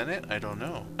with the Senate. I don't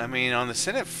know. I mean, on the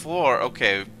Senate floor,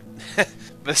 okay.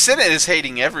 The Senate is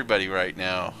hating everybody right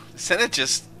now. The Senate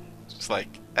just is like,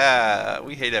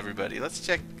 we hate everybody. Let's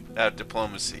check out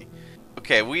diplomacy.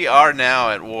 Okay, we are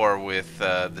now at war with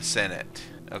the Senate.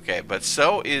 Okay, but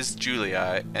so is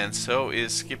Julii, and so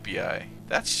is Scipii.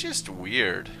 That's just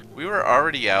weird. We were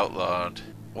already outlawed.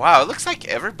 Wow, it looks like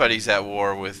everybody's at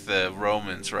war with the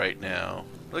Romans right now.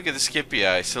 Look at the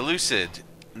Scipii, Seleucid,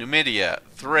 Numidia,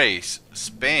 Thrace,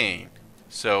 Spain.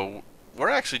 So we're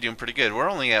actually doing pretty good. We're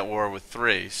only at war with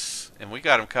Thrace, and we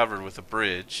got them covered with a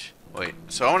bridge. Wait,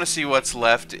 so I want to see what's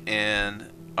left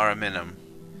in Ariminum.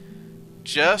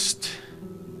 Just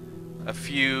a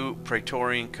few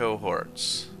Praetorian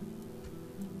cohorts.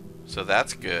 So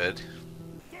that's good.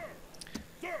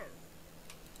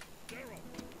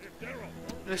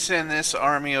 I'm going to send this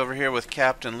army over here with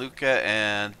Captain Luca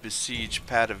and besiege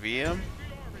Patavium.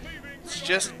 It's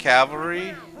just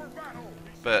cavalry,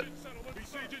 but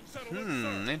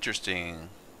interesting.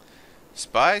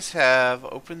 Spies have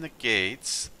opened the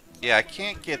gates. Yeah, I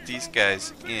can't get these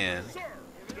guys in.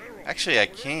 Actually, I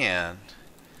can.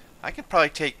 I could probably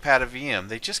take Patavium.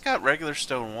 They just got regular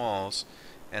stone walls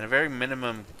and a very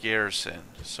minimum garrison.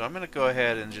 So I'm going to go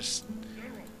ahead and just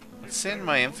send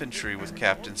my infantry with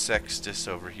Captain Sextus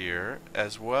over here,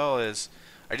 as well as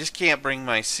I just can't bring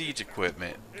my siege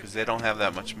equipment because they don't have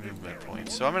that much movement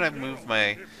points. So I'm going to move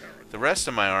the rest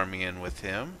of my army in with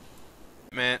him.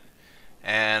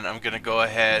 And I'm going to go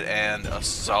ahead and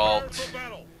assault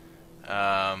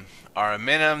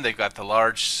Ariminum. They've got the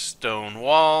large stone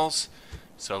walls.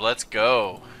 So let's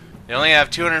go. They only have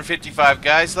 255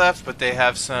 guys left, but they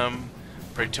have some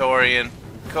Praetorian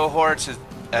cohorts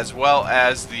as well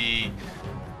as the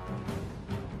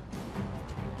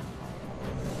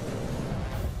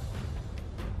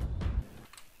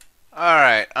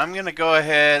Alright, I'm gonna go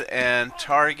ahead and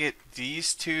target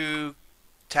these two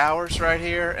towers right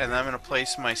here, and I'm gonna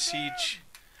place my siege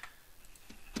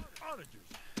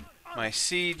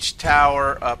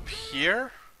tower up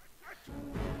here.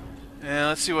 And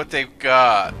let's see what they've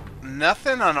got.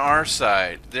 Nothing on our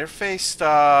side. They're faced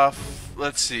off.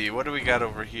 Let's see, what do we got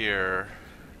over here?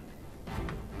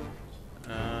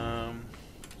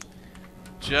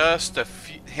 Just a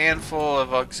handful of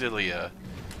auxilia.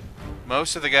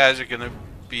 Most of the guys are going to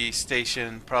be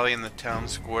stationed probably in the town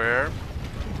square.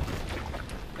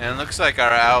 And it looks like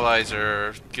our allies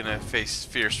are going to face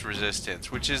fierce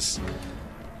resistance, which is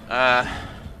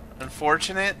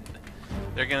unfortunate.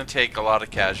 They're going to take a lot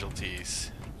of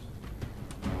casualties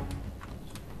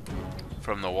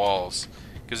from the walls,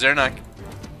 because they're not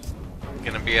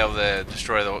going to be able to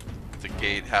destroy the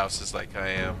gate houses like I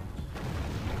am.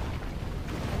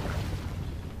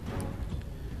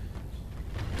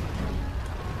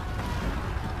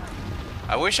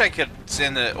 I wish I could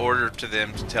send an order to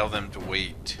them to tell them to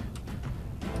wait.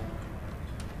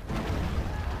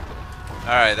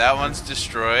 Alright, that one's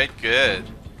destroyed. Good.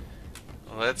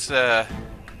 Let's have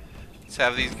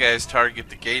these guys target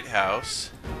the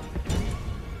gatehouse.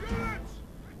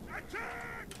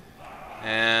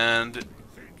 And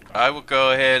I will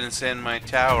go ahead and send my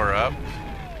tower up.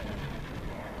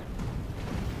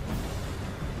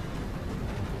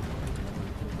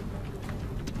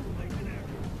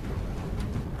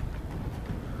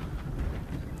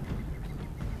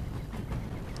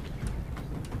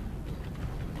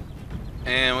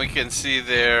 And we can see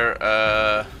their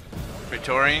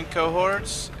Praetorian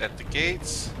cohorts at the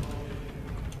gates.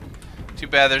 Too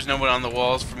bad there's no one on the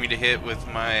walls for me to hit with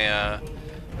my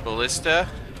ballista.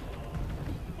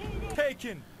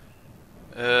 Taken.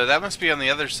 That must be on the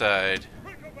other side.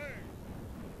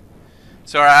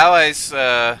 So our allies,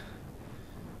 oh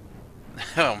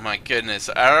my goodness,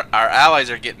 our allies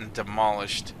are getting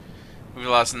demolished. We've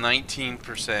lost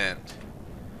 19%.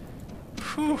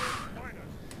 Whew.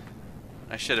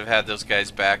 I should have had those guys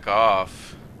back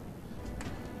off.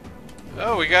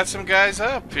 Oh, we got some guys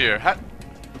up here.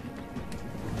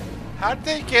 How'd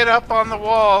they get up on the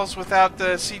walls without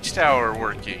the siege tower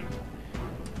working?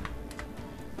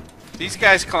 These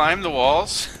guys climb the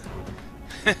walls?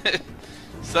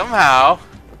 Somehow,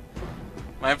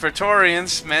 my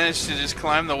Praetorians managed to just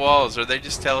climb the walls, or they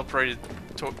just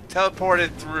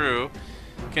teleported through.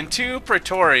 Can 2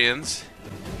 Praetorians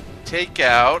take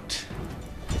out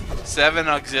 7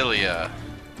 Auxilia?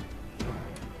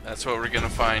 That's what we're gonna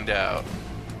find out.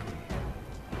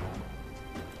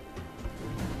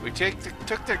 We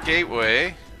took their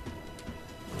gateway.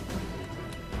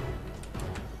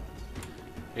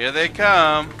 Here they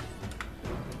come.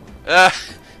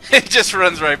 It just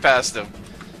runs right past them.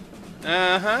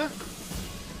 Uh-huh.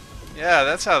 Yeah,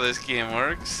 that's how this game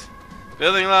works.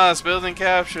 Building lost, building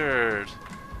captured.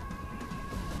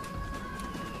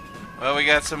 Well, we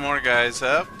got some more guys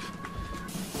up.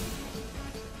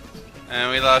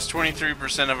 And we lost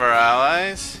 23% of our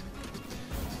allies.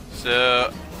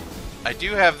 So I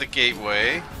do have the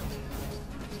gateway.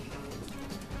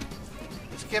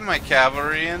 Let's get my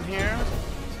cavalry in here.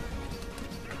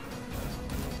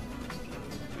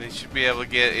 They should be able to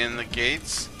get in the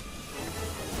gates.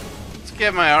 Let's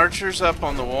get my archers up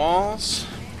on the walls.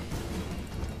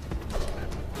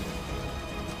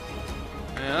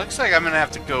 And it looks like I'm gonna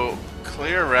have to go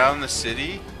clear around the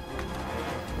city.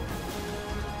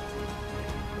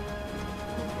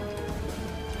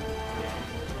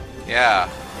 Yeah.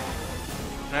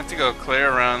 I have to go clear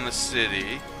around the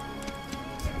city.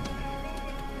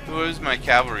 Who is my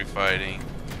cavalry fighting?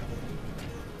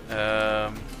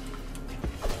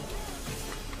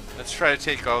 Let's try to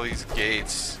take all these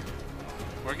gates.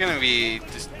 We're gonna be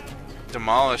just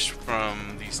demolished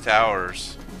from these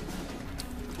towers.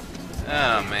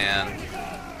 Oh man.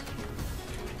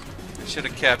 I should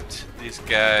have kept these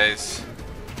guys.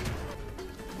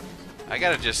 I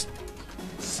gotta just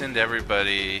send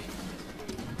everybody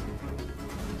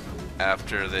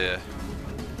after the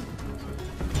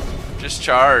just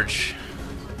charge.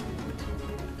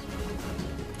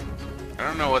 I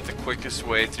don't know what the quickest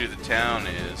way through the town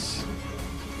is.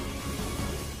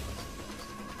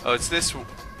 Oh, it's this.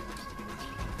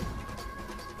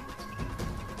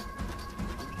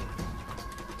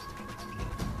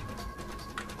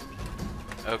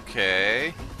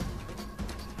 Okay.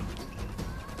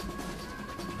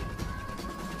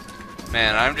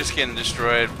 Man, I'm just getting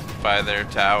destroyed by their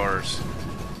towers.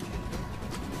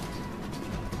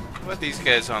 What about these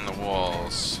guys on the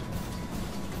walls?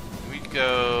 We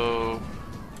go.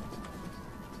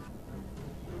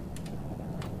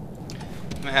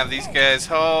 I'm gonna have these guys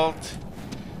halt.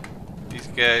 These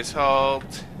guys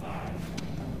halt.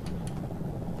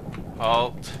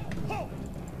 Halt. I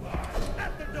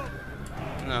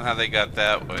don't know how they got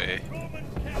that way.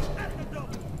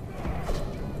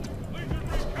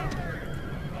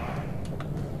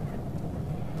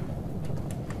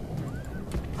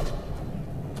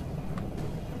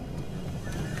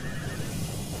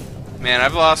 Man,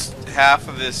 I've lost half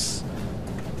of this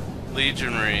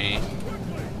legionary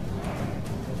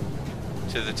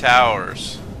to the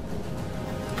towers.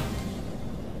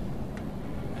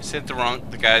 I sent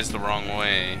the guys the wrong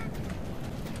way.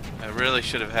 I really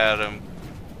should have had them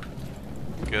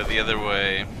go the other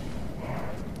way.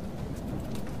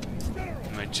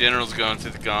 My general's going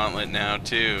through the gauntlet now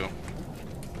too.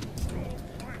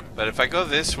 But if I go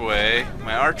this way,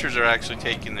 my archers are actually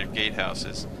taking their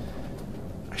gatehouses.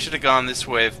 I should have gone this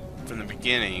way from the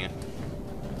beginning.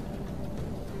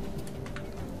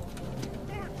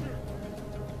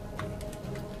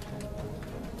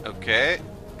 Okay,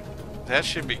 that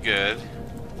should be good.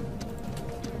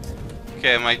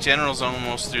 Okay, my general's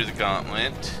almost through the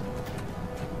gauntlet.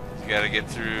 You gotta get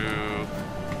through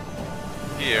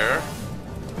here.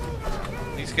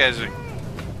 These guys are...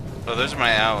 Oh, those are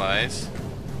my allies.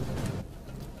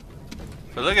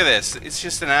 But look at this. It's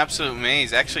just an absolute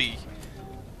maze. Actually,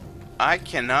 I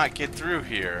cannot get through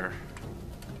here.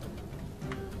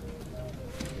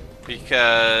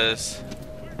 Because...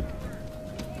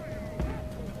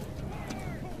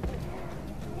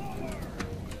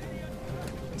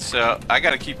 So, I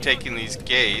gotta keep taking these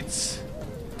gates.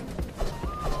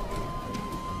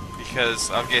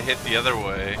 Because I'll get hit the other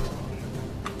way.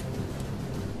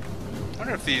 I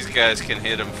wonder if these guys can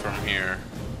hit them from here.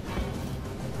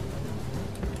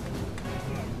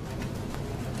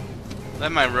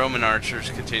 Let my Roman archers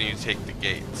continue to take the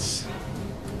gates.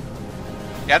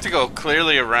 You have to go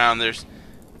clearly around.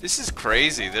 This is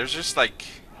crazy. There's just like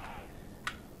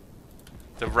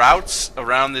the routes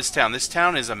around this town. This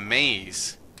town is a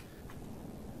maze.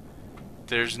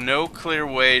 There's no clear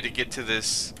way to get to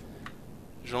this.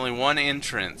 There's only one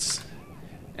entrance.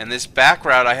 And this back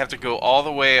route, I have to go all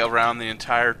the way around the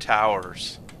entire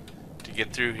towers to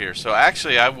get through here. So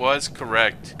actually, I was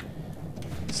correct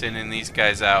sending these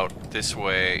guys out this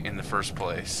way in the first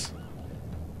place.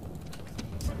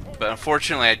 But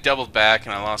unfortunately, I doubled back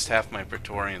and I lost half my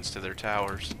Praetorians to their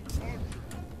towers.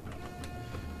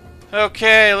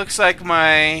 Okay, looks like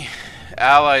my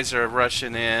allies are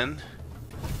rushing in.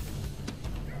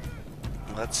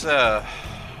 Let's not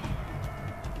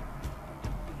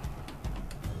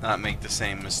make the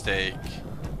same mistake.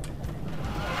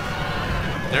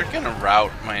 They're gonna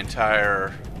rout my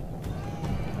entire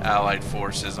allied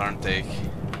forces, aren't they?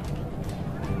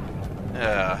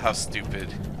 How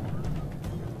stupid.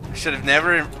 I should have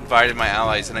never invited my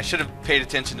allies, and I should have paid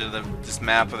attention to this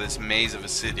map of this maze of a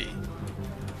city.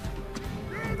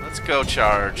 Let's go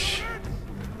charge.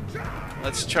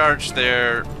 Let's charge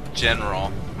their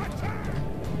general.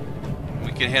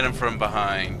 We can hit him from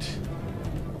behind.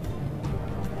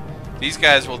 These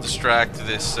guys will distract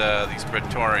these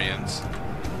Praetorians.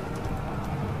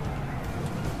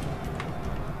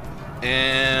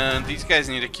 And these guys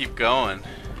need to keep going.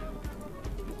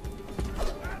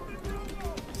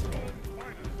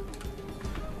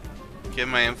 Get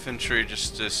my infantry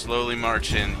just to slowly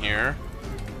march in here.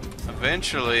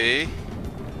 Eventually...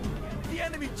 The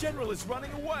enemy general is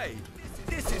running away.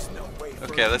 This is no way for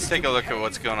Okay, let's take a look at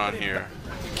what's going on here.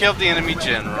 We killed the enemy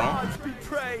general. Gods be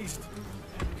praised.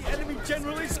 The enemy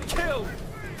general is killed.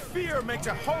 Fear makes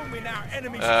a home in our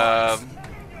enemy's hearts.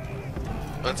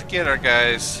 Let's get our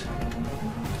guys.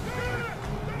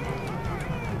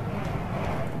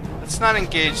 Let's not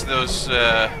engage those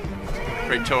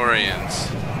Praetorians.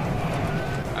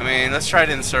 I mean, let's try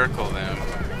to encircle them.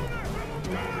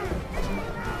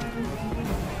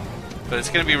 But it's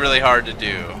going to be really hard to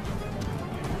do.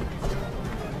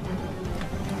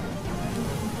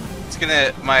 It's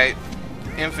gonna... My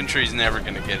infantry's never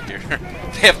going to get here.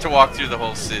 They have to walk through the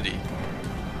whole city.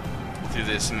 Through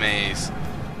this maze.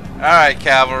 Alright,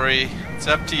 cavalry. It's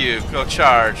up to you. Go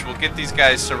charge. We'll get these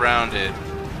guys surrounded.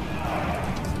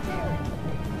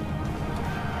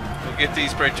 We'll get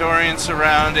these Praetorians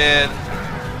surrounded.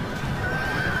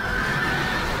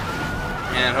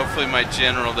 And hopefully my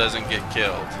general doesn't get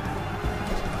killed.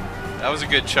 That was a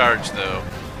good charge, though.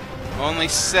 Only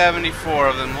 74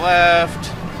 of them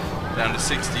left. Down to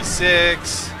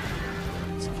 66.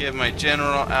 Let's get my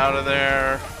general out of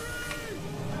there.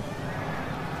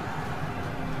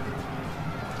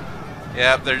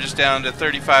 Yep, they're just down to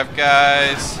 35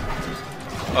 guys.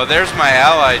 Oh, there's my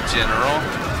allied general.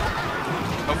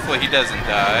 Hopefully he doesn't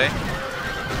die.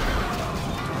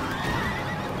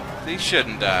 He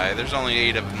shouldn't die. There's only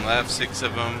 8 of them left, 6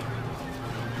 of them.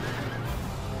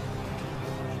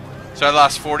 So I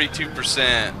lost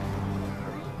 42%.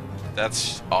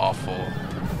 That's awful.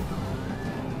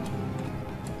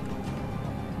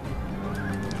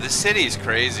 This city is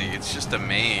crazy. It's just a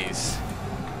maze.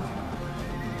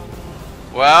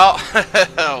 Well,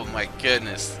 oh my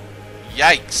goodness.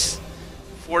 Yikes.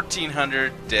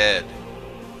 1,400 dead.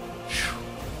 Whew.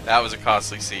 That was a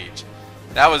costly siege.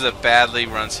 That was a badly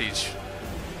run siege.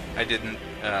 I didn't...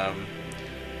 I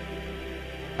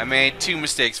made 2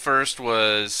 mistakes. First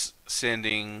was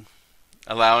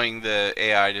allowing the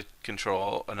AI to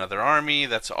control another army.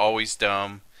 That's always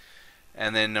dumb.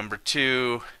 And then number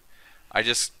 2, I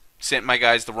just sent my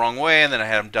guys the wrong way, and then I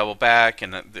had them double back,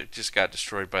 and they just got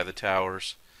destroyed by the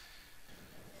towers.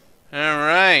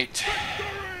 Alright.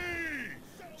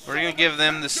 We're going to give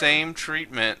them the same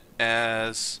treatment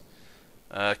as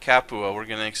Capua. We're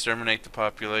going to exterminate the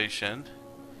population,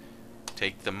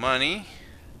 take the money,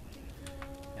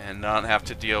 and not have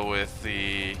to deal with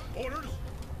the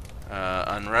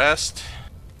unrest.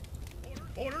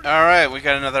 Alright, we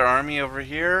got another army over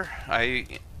here. I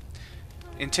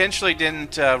intentionally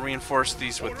didn't reinforce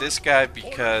these with this guy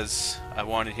because I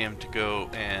wanted him to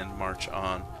go and march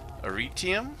on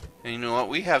Ariminum. And you know what?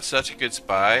 We have such a good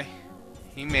spy.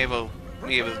 He may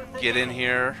be able to get in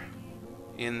here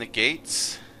in the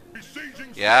gates.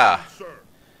 Yeah.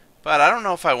 But I don't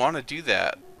know if I want to do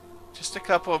that. Just a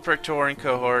couple of Praetorian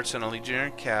cohorts and a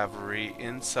Legionary cavalry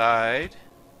inside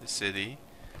the city.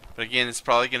 But again, it's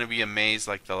probably going to be a maze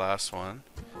like the last one.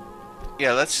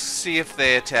 Yeah, let's see if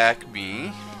they attack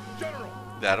me.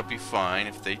 That'll be fine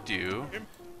if they do.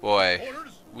 Boy,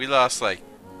 we lost like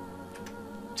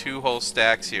 2 whole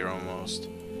stacks here almost.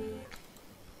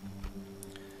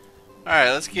 Alright,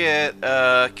 let's get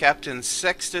Captain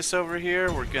Sextus over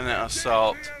here. We're going to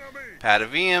assault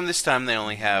Patavium. This time they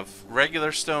only have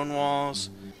regular stone walls.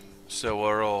 So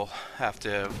we'll have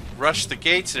to rush the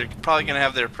gates. They're probably going to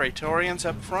have their Praetorians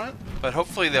up front. But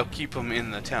hopefully they'll keep them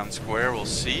in the town square. We'll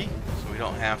see. So we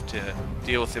don't have to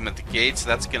deal with them at the gates.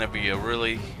 That's going to be a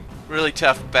really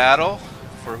tough battle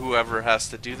for whoever has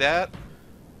to do that.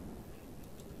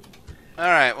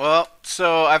 Alright, well,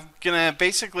 so I'm going to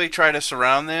basically try to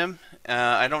surround them.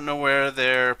 I don't know where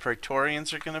their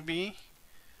Praetorians are going to be.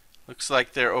 Looks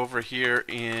like they're over here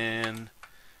in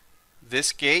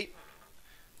this gate.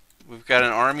 We've got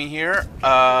an army here.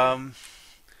 I'm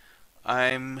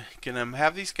going to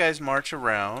have these guys march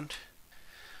around.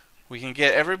 We can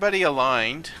get everybody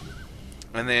aligned.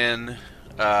 And then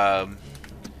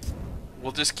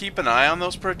we'll just keep an eye on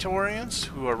those Praetorians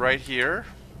who are right here.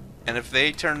 And if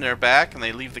they turn their back and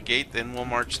they leave the gate, then we'll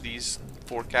march these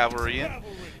 4 cavalry in.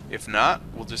 If not,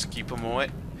 we'll just keep them away.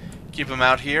 Keep them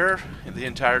out here the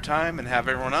entire time and have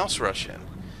everyone else rush in.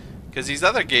 Because these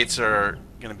other gates are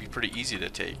going to be pretty easy to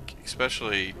take,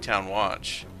 especially Town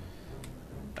Watch.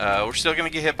 We're still going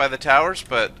to get hit by the towers,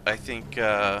 but I think...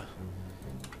 what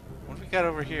do we got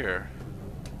over here?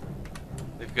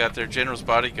 They've got their general's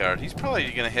bodyguard. He's probably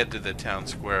going to head to the town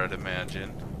square, I'd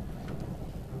imagine.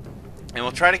 And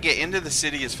we'll try to get into the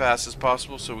city as fast as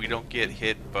possible so we don't get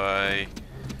hit by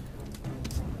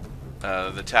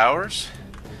the towers.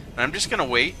 And I'm just going to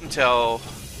wait until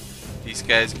these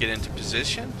guys get into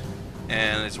position,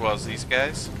 and as well as these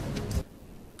guys.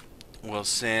 We'll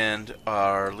send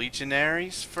our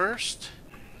legionaries first.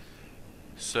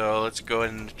 So let's go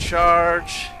ahead and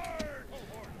charge.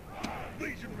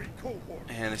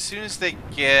 And as soon as they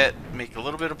make a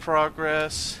little bit of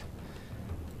progress,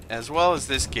 as well as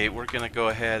this gate, we're going to go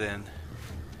ahead and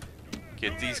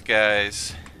get these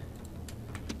guys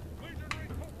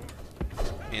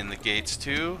in the gates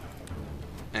too.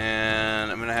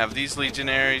 And I'm going to have these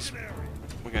legionaries.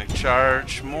 We're going to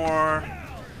charge more.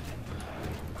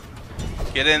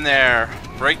 Get in there.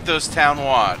 Break those town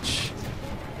watch.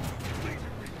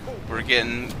 We're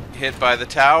getting hit by the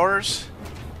towers.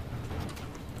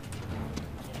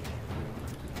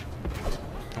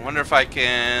 I wonder if I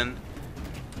can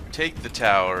take the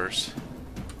towers.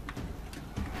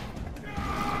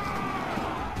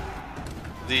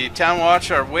 The town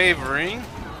watch are wavering.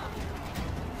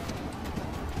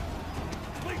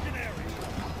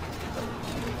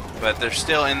 But they're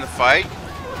still in the fight.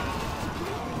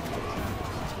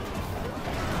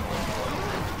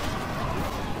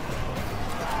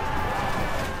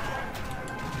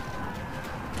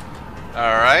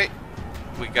 Alright,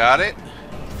 we got it.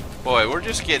 Boy, we're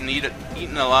just getting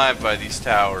eaten alive by these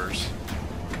towers.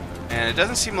 And it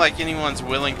doesn't seem like anyone's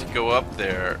willing to go up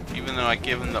there, even though I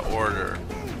give them the order.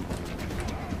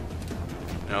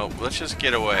 Nope, let's just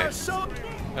get away.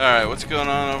 Alright, what's going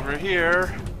on over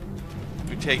here?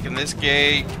 We've taken this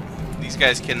gate. These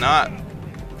guys cannot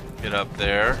get up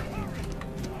there.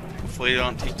 Hopefully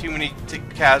don't take too many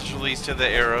casualties to the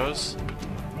arrows.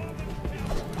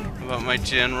 How about my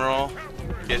general?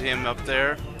 Get him up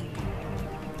there.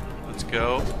 Let's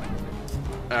go.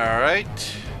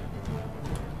 Alright.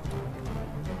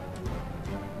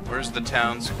 Where's the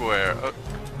town square? Oh,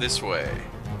 this way.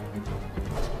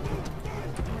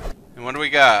 And what do we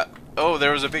got? Oh,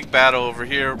 there was a big battle over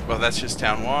here. Well, that's just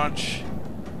town watch.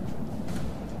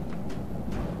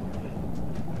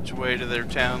 Which way to their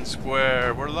town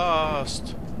square? We're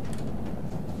lost.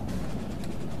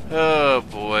 Oh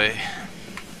boy.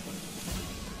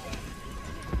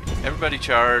 Everybody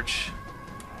charge.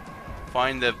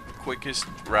 Find the quickest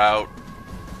route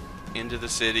into the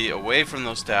city, away from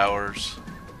those towers.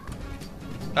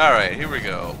 Alright, here we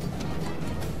go.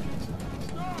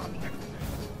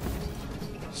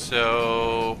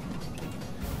 So,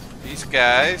 these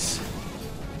guys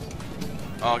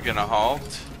all gonna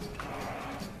halt.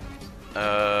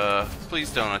 Please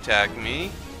don't attack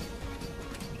me.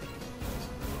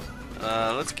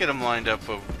 Let's get them lined up.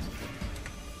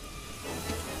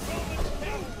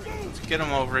 Let's get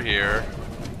them over here.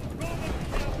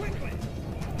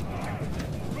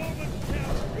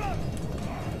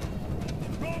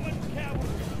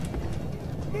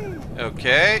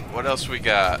 Okay, what else we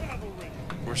got?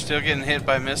 We're still getting hit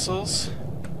by missiles.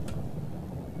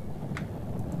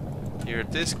 Here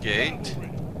at this gate.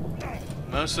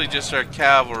 Mostly just our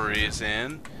cavalry is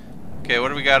in. Okay, what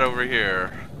do we got over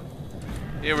here?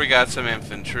 Here we got some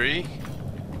infantry.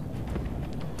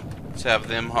 Let's have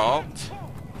them halt.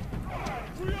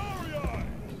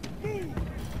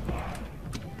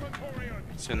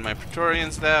 Send my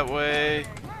Praetorians that way.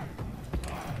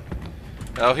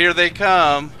 Oh, here they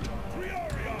come.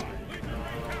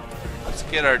 Let's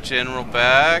get our general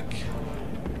back.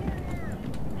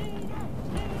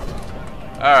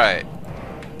 Alright.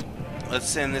 Let's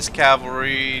send this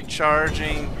cavalry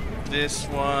charging. This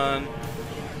one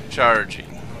charging.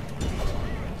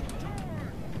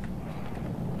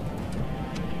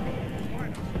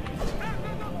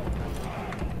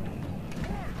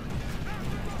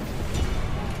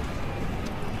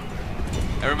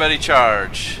 Everybody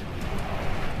charge.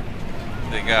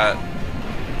 They got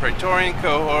Praetorian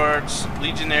cohorts,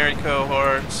 legionary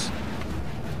cohorts,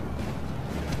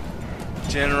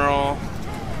 general.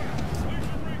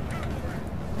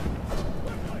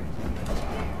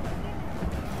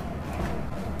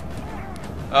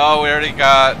 Oh, we already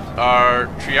got our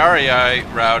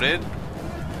Triarii routed.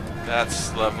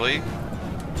 That's lovely.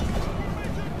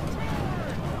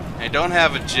 I don't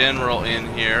have a general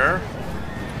in here.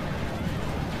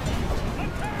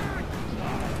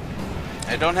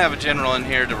 I don't have a general in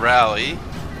here to rally.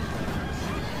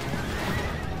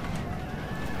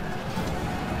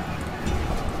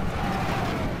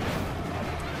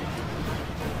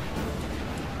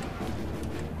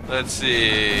 Let's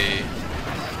see.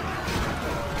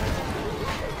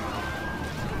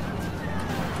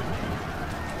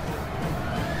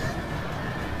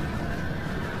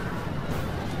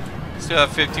 Still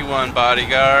have 51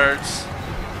 bodyguards.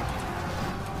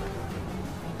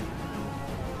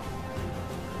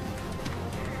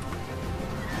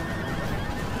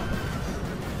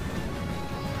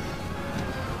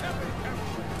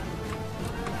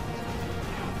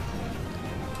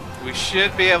 We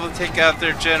should be able to take out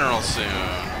their general soon.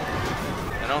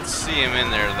 I don't see him in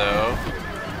there though.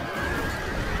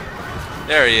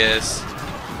 There he is.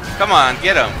 Come on,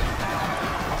 get him.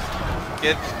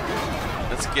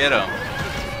 Let's get him.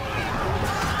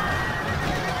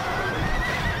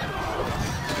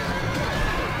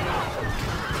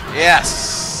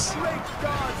 Yes. Great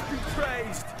gods be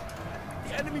praised.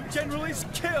 The enemy general is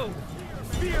killed.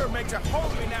 Fear makes a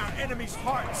home in our enemies'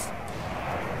 hearts.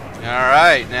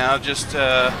 Alright, now just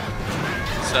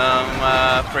some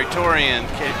Praetorian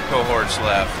cohorts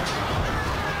left.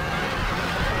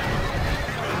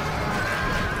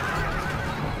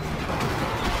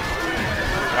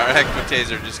 Our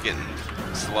Equites are just getting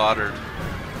slaughtered.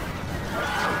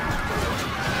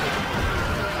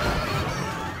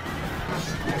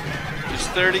 There's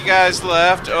 30 guys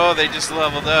left. Oh, they just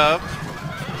leveled up.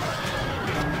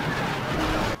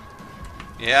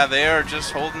 Yeah, they are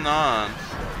just holding on.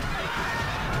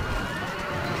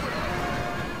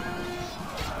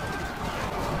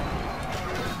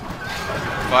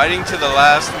 Fighting to the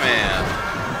last man.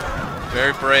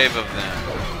 Very brave of them.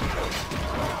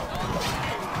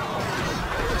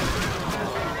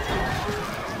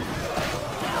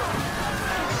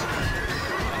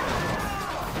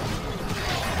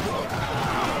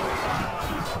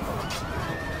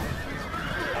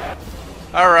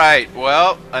 Alright,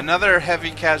 well, another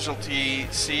heavy casualty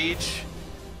siege.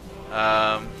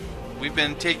 We've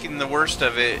been taking the worst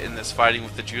of it in this fighting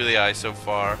with the Julii so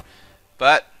far.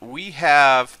 But we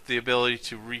have the ability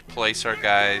to replace our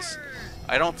guys.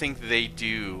 I don't think they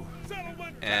do.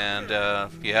 And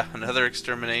yeah, another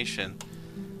extermination.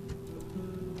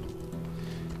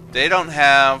 They don't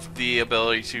have the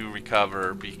ability to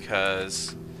recover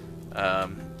because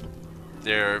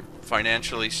they're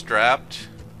financially strapped.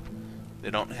 They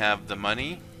don't have the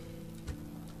money.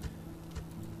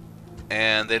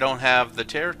 And they don't have the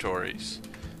territories.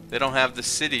 They don't have the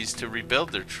cities to rebuild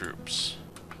their troops,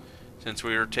 since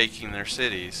we were taking their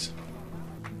cities.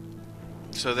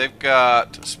 So they've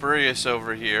got Spurius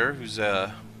over here, who's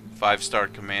a 5-star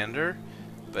commander,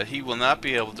 but he will not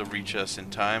be able to reach us in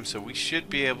time, so we should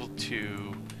be able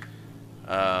to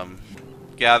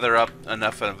gather up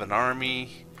enough of an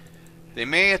army. They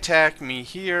may attack me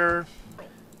here.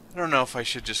 I don't know if I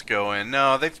should just go in.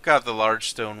 No, they've got the large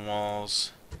stone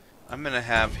walls. I'm gonna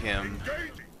have him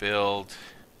build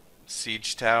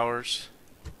siege towers.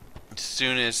 As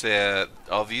soon as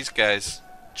all these guys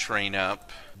train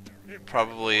up,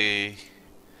 probably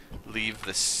leave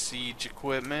the siege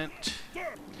equipment. I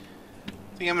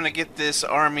think I'm going to get this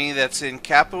army that's in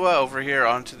Capua over here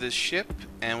onto this ship,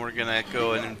 and we're going to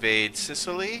go and invade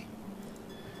Sicily.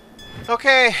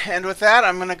 Okay, and with that,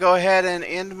 I'm going to go ahead and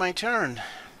end my turn.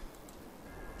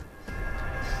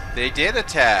 They did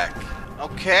attack.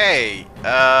 Okay,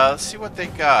 let's see what they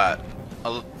got.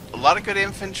 A lot of good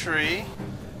infantry.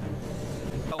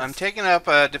 I'm taking up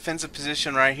a defensive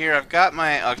position right here. I've got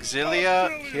my auxilia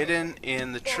hidden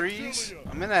in the trees.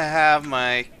 I'm going to have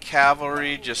my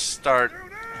cavalry just start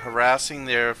harassing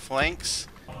their flanks.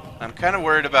 I'm kind of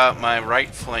worried about my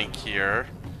right flank here.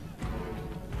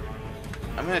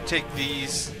 I'm going to take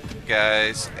these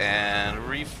guys and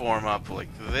reform up like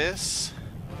this.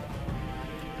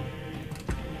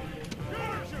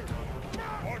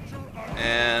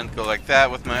 And go like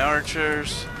that with my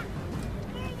archers.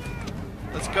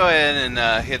 Let's go ahead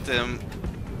and hit them.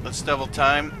 Let's double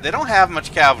time. They don't have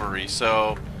much cavalry,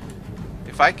 so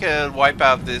if I could wipe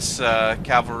out this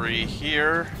cavalry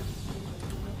here,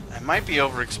 I might be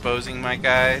overexposing my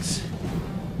guys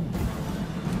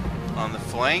on the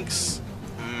flanks.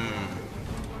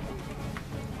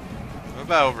 What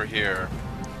about over here?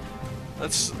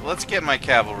 Let's get my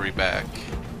cavalry back.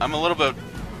 I'm a little bit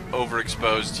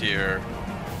overexposed here,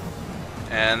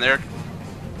 and their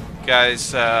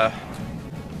guys gonna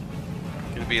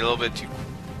be a little bit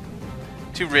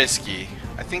too risky.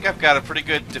 I think I've got a pretty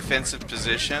good defensive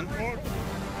position.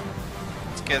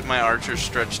 Let's get my archers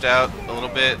stretched out a little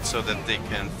bit so that they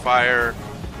can fire.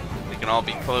 They can all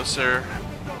be closer.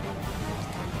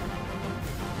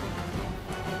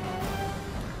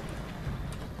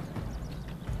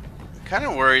 Kind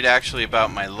of worried actually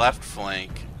about my left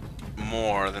flank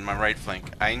more than my right flank.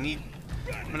 I'm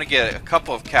gonna get a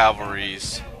couple of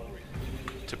cavalries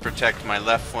to protect my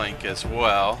left flank as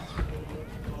well.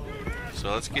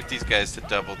 So let's get these guys to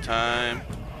double time.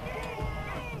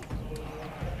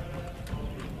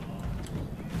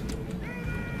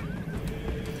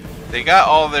 They got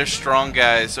all their strong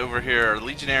guys over here,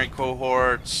 legionary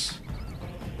cohorts,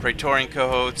 praetorian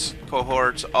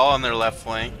cohorts, all on their left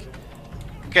flank.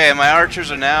 Okay, my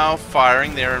archers are now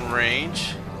firing. They're in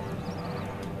range.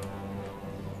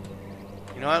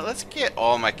 You know what? Let's get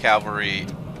all my cavalry.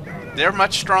 They're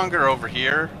much stronger over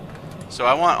here, so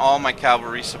I want all my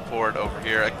cavalry support over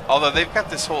here. Although they've got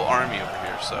this whole army over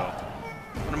here, so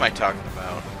what am I talking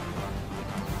about?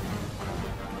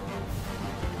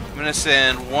 I'm gonna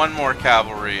send one more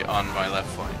cavalry on my left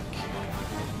flank.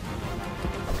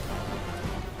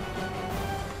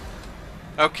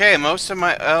 Okay, most of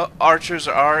my archers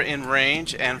are in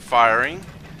range and firing.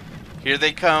 Here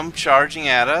they come, charging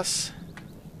at us.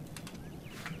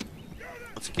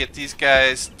 Let's get these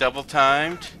guys double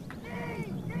timed.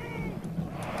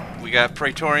 We got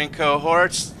praetorian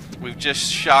cohorts. We've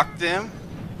just shocked them.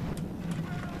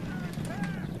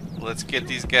 Let's get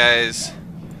these guys.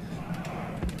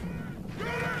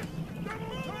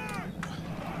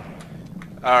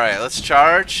 Alright, let's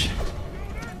charge.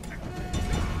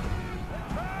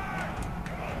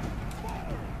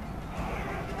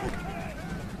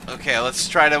 Okay, let's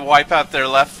try to wipe out their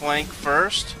left flank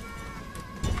first.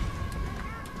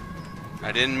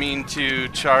 I didn't mean to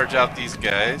charge out these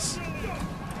guys.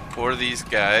 Or these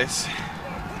guys.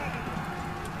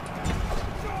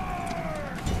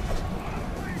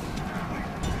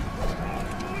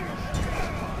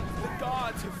 The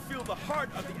gods who feel the heart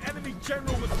of the enemy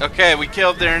general with Okay, we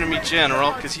killed their enemy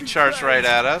general because he charged right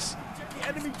at us. the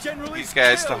enemy general These is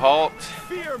guys to killed. halt.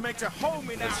 Fear makes a home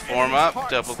in Let's our form enemy's up,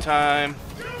 hearts. double time.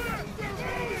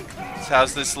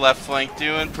 How's this left flank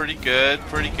doing? Pretty good,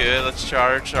 pretty good. Let's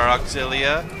charge our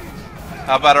auxilia.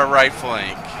 How about our right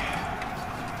flank?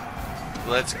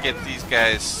 Let's get these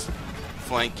guys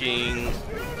flanking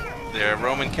their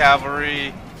Roman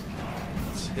cavalry.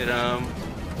 Let's hit them.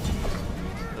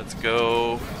 Let's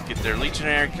go get their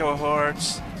legionary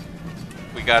cohorts.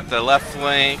 We got the left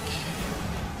flank.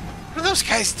 What are those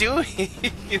guys doing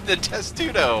in the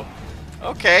testudo?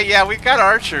 Okay, yeah, we've got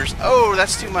archers. Oh,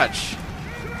 that's too much.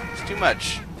 It's too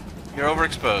much. You're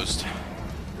overexposed.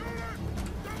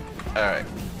 Alright.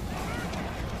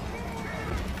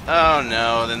 Oh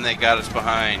no, then they got us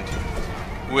behind.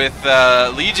 With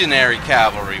legionary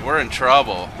cavalry, we're in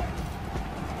trouble.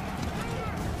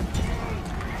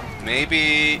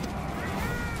 Maybe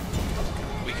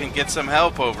we can get some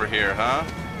help over here, huh?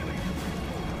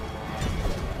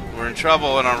 We're in trouble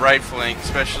on our right flank,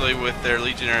 especially with their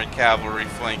legionary cavalry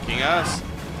flanking us.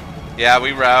 Yeah,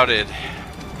 we routed.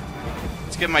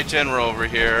 Let's get my general over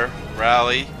here.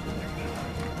 Rally.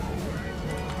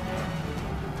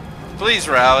 Please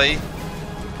rally.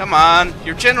 Come on,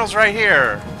 your general's right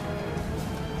here.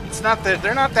 It's not that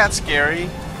they're not that scary.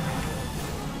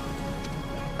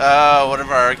 What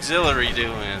are our auxiliary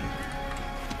doing?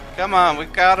 Come on,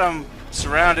 we've got them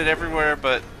surrounded everywhere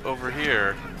but over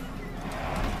here.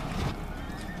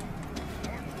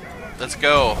 Let's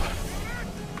go.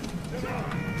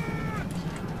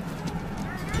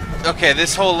 Okay,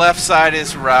 this whole left side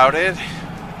is routed.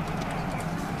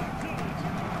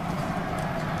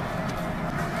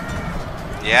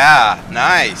 Yeah,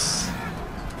 nice.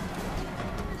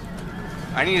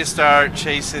 I need to start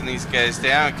chasing these guys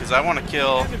down because I want to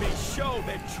kill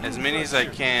as many as I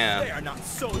can. They are not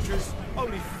soldiers,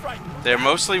 only frightened. They're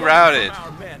mostly routed.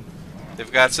 Our men.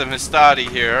 They've got some Histadi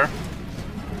here.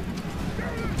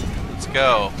 Let's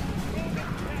go.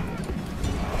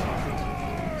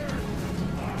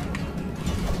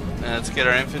 Let's get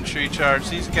our infantry, charge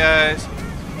these guys.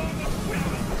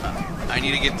 I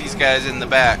need to get these guys in the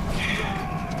back.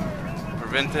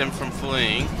 Prevent them from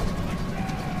fleeing.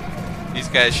 These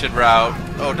guys should rout.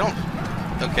 Oh, don't.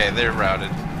 Okay, they're routed.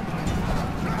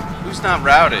 Who's not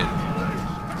routed?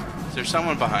 Is there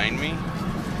someone behind me?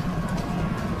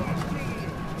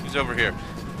 Who's over here?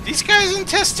 These guys in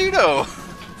Testudo!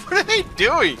 What are they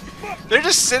doing? They're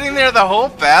just sitting there the whole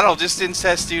battle just in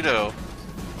Testudo.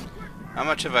 How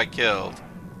much have I killed?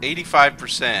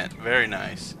 85%. Very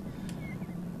nice.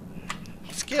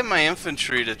 Let's get my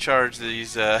infantry to charge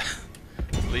these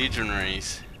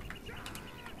legionaries.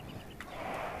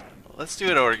 Let's do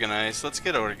it organized. Let's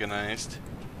get organized.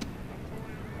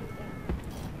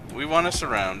 We want to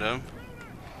surround them.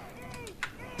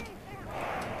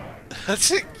 Let's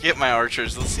get my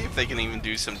archers. Let's see if they can even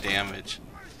do some damage.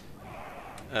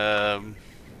 What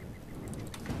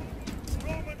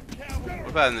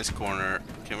about in this corner?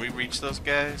 Can we reach those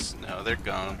guys? No, they're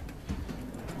gone.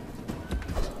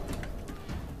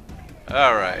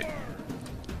 Alright.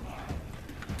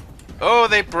 Oh,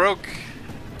 they broke.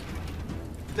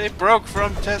 They broke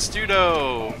from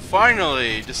Testudo.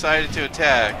 Finally decided to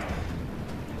attack.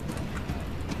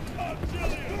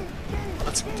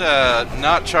 Let's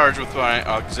not charge with my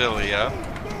auxilia.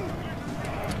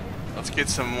 Let's get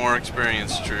some more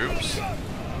experienced troops.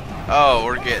 Oh,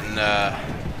 we're getting their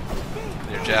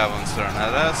javelins thrown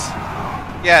at us.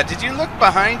 Yeah, did you look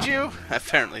behind you?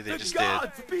 Apparently they just did.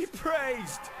 Gods be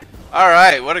praised.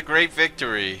 Alright, what a great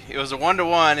victory. It was a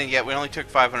 1-to-1, and yet we only took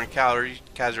 500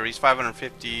 casualties,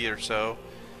 550 or so.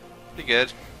 Pretty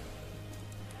good.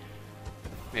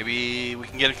 Maybe we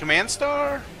can get a command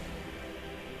star?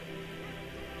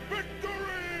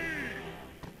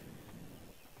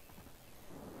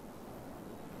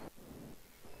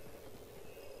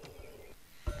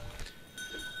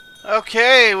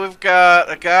 Okay, we've got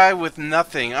a guy with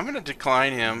nothing. I'm gonna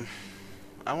decline him.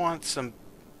 I want some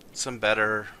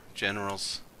better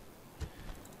generals.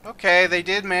 Okay, they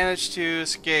did manage to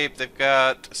escape. They've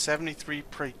got 73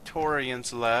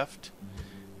 Praetorians left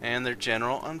and their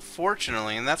general,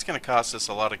 unfortunately, and that's gonna cost us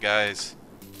a lot of guys.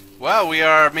 Well, we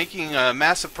are making a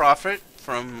massive profit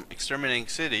from exterminating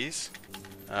cities.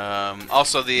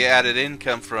 Also the added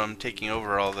income from taking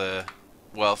over all the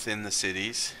wealth in the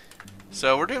cities.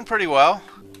 So we're doing pretty well.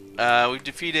 We've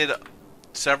defeated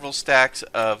several stacks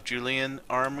of Julian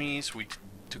armies. We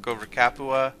took over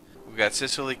Capua. We've got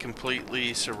Sicily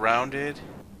completely surrounded,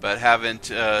 but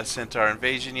haven't sent our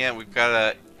invasion yet. We've got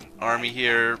an army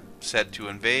here set to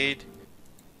invade.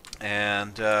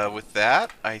 And with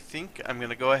that, I think I'm going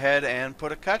to go ahead and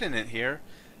put a cut in it here.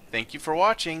 Thank you for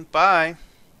watching. Bye.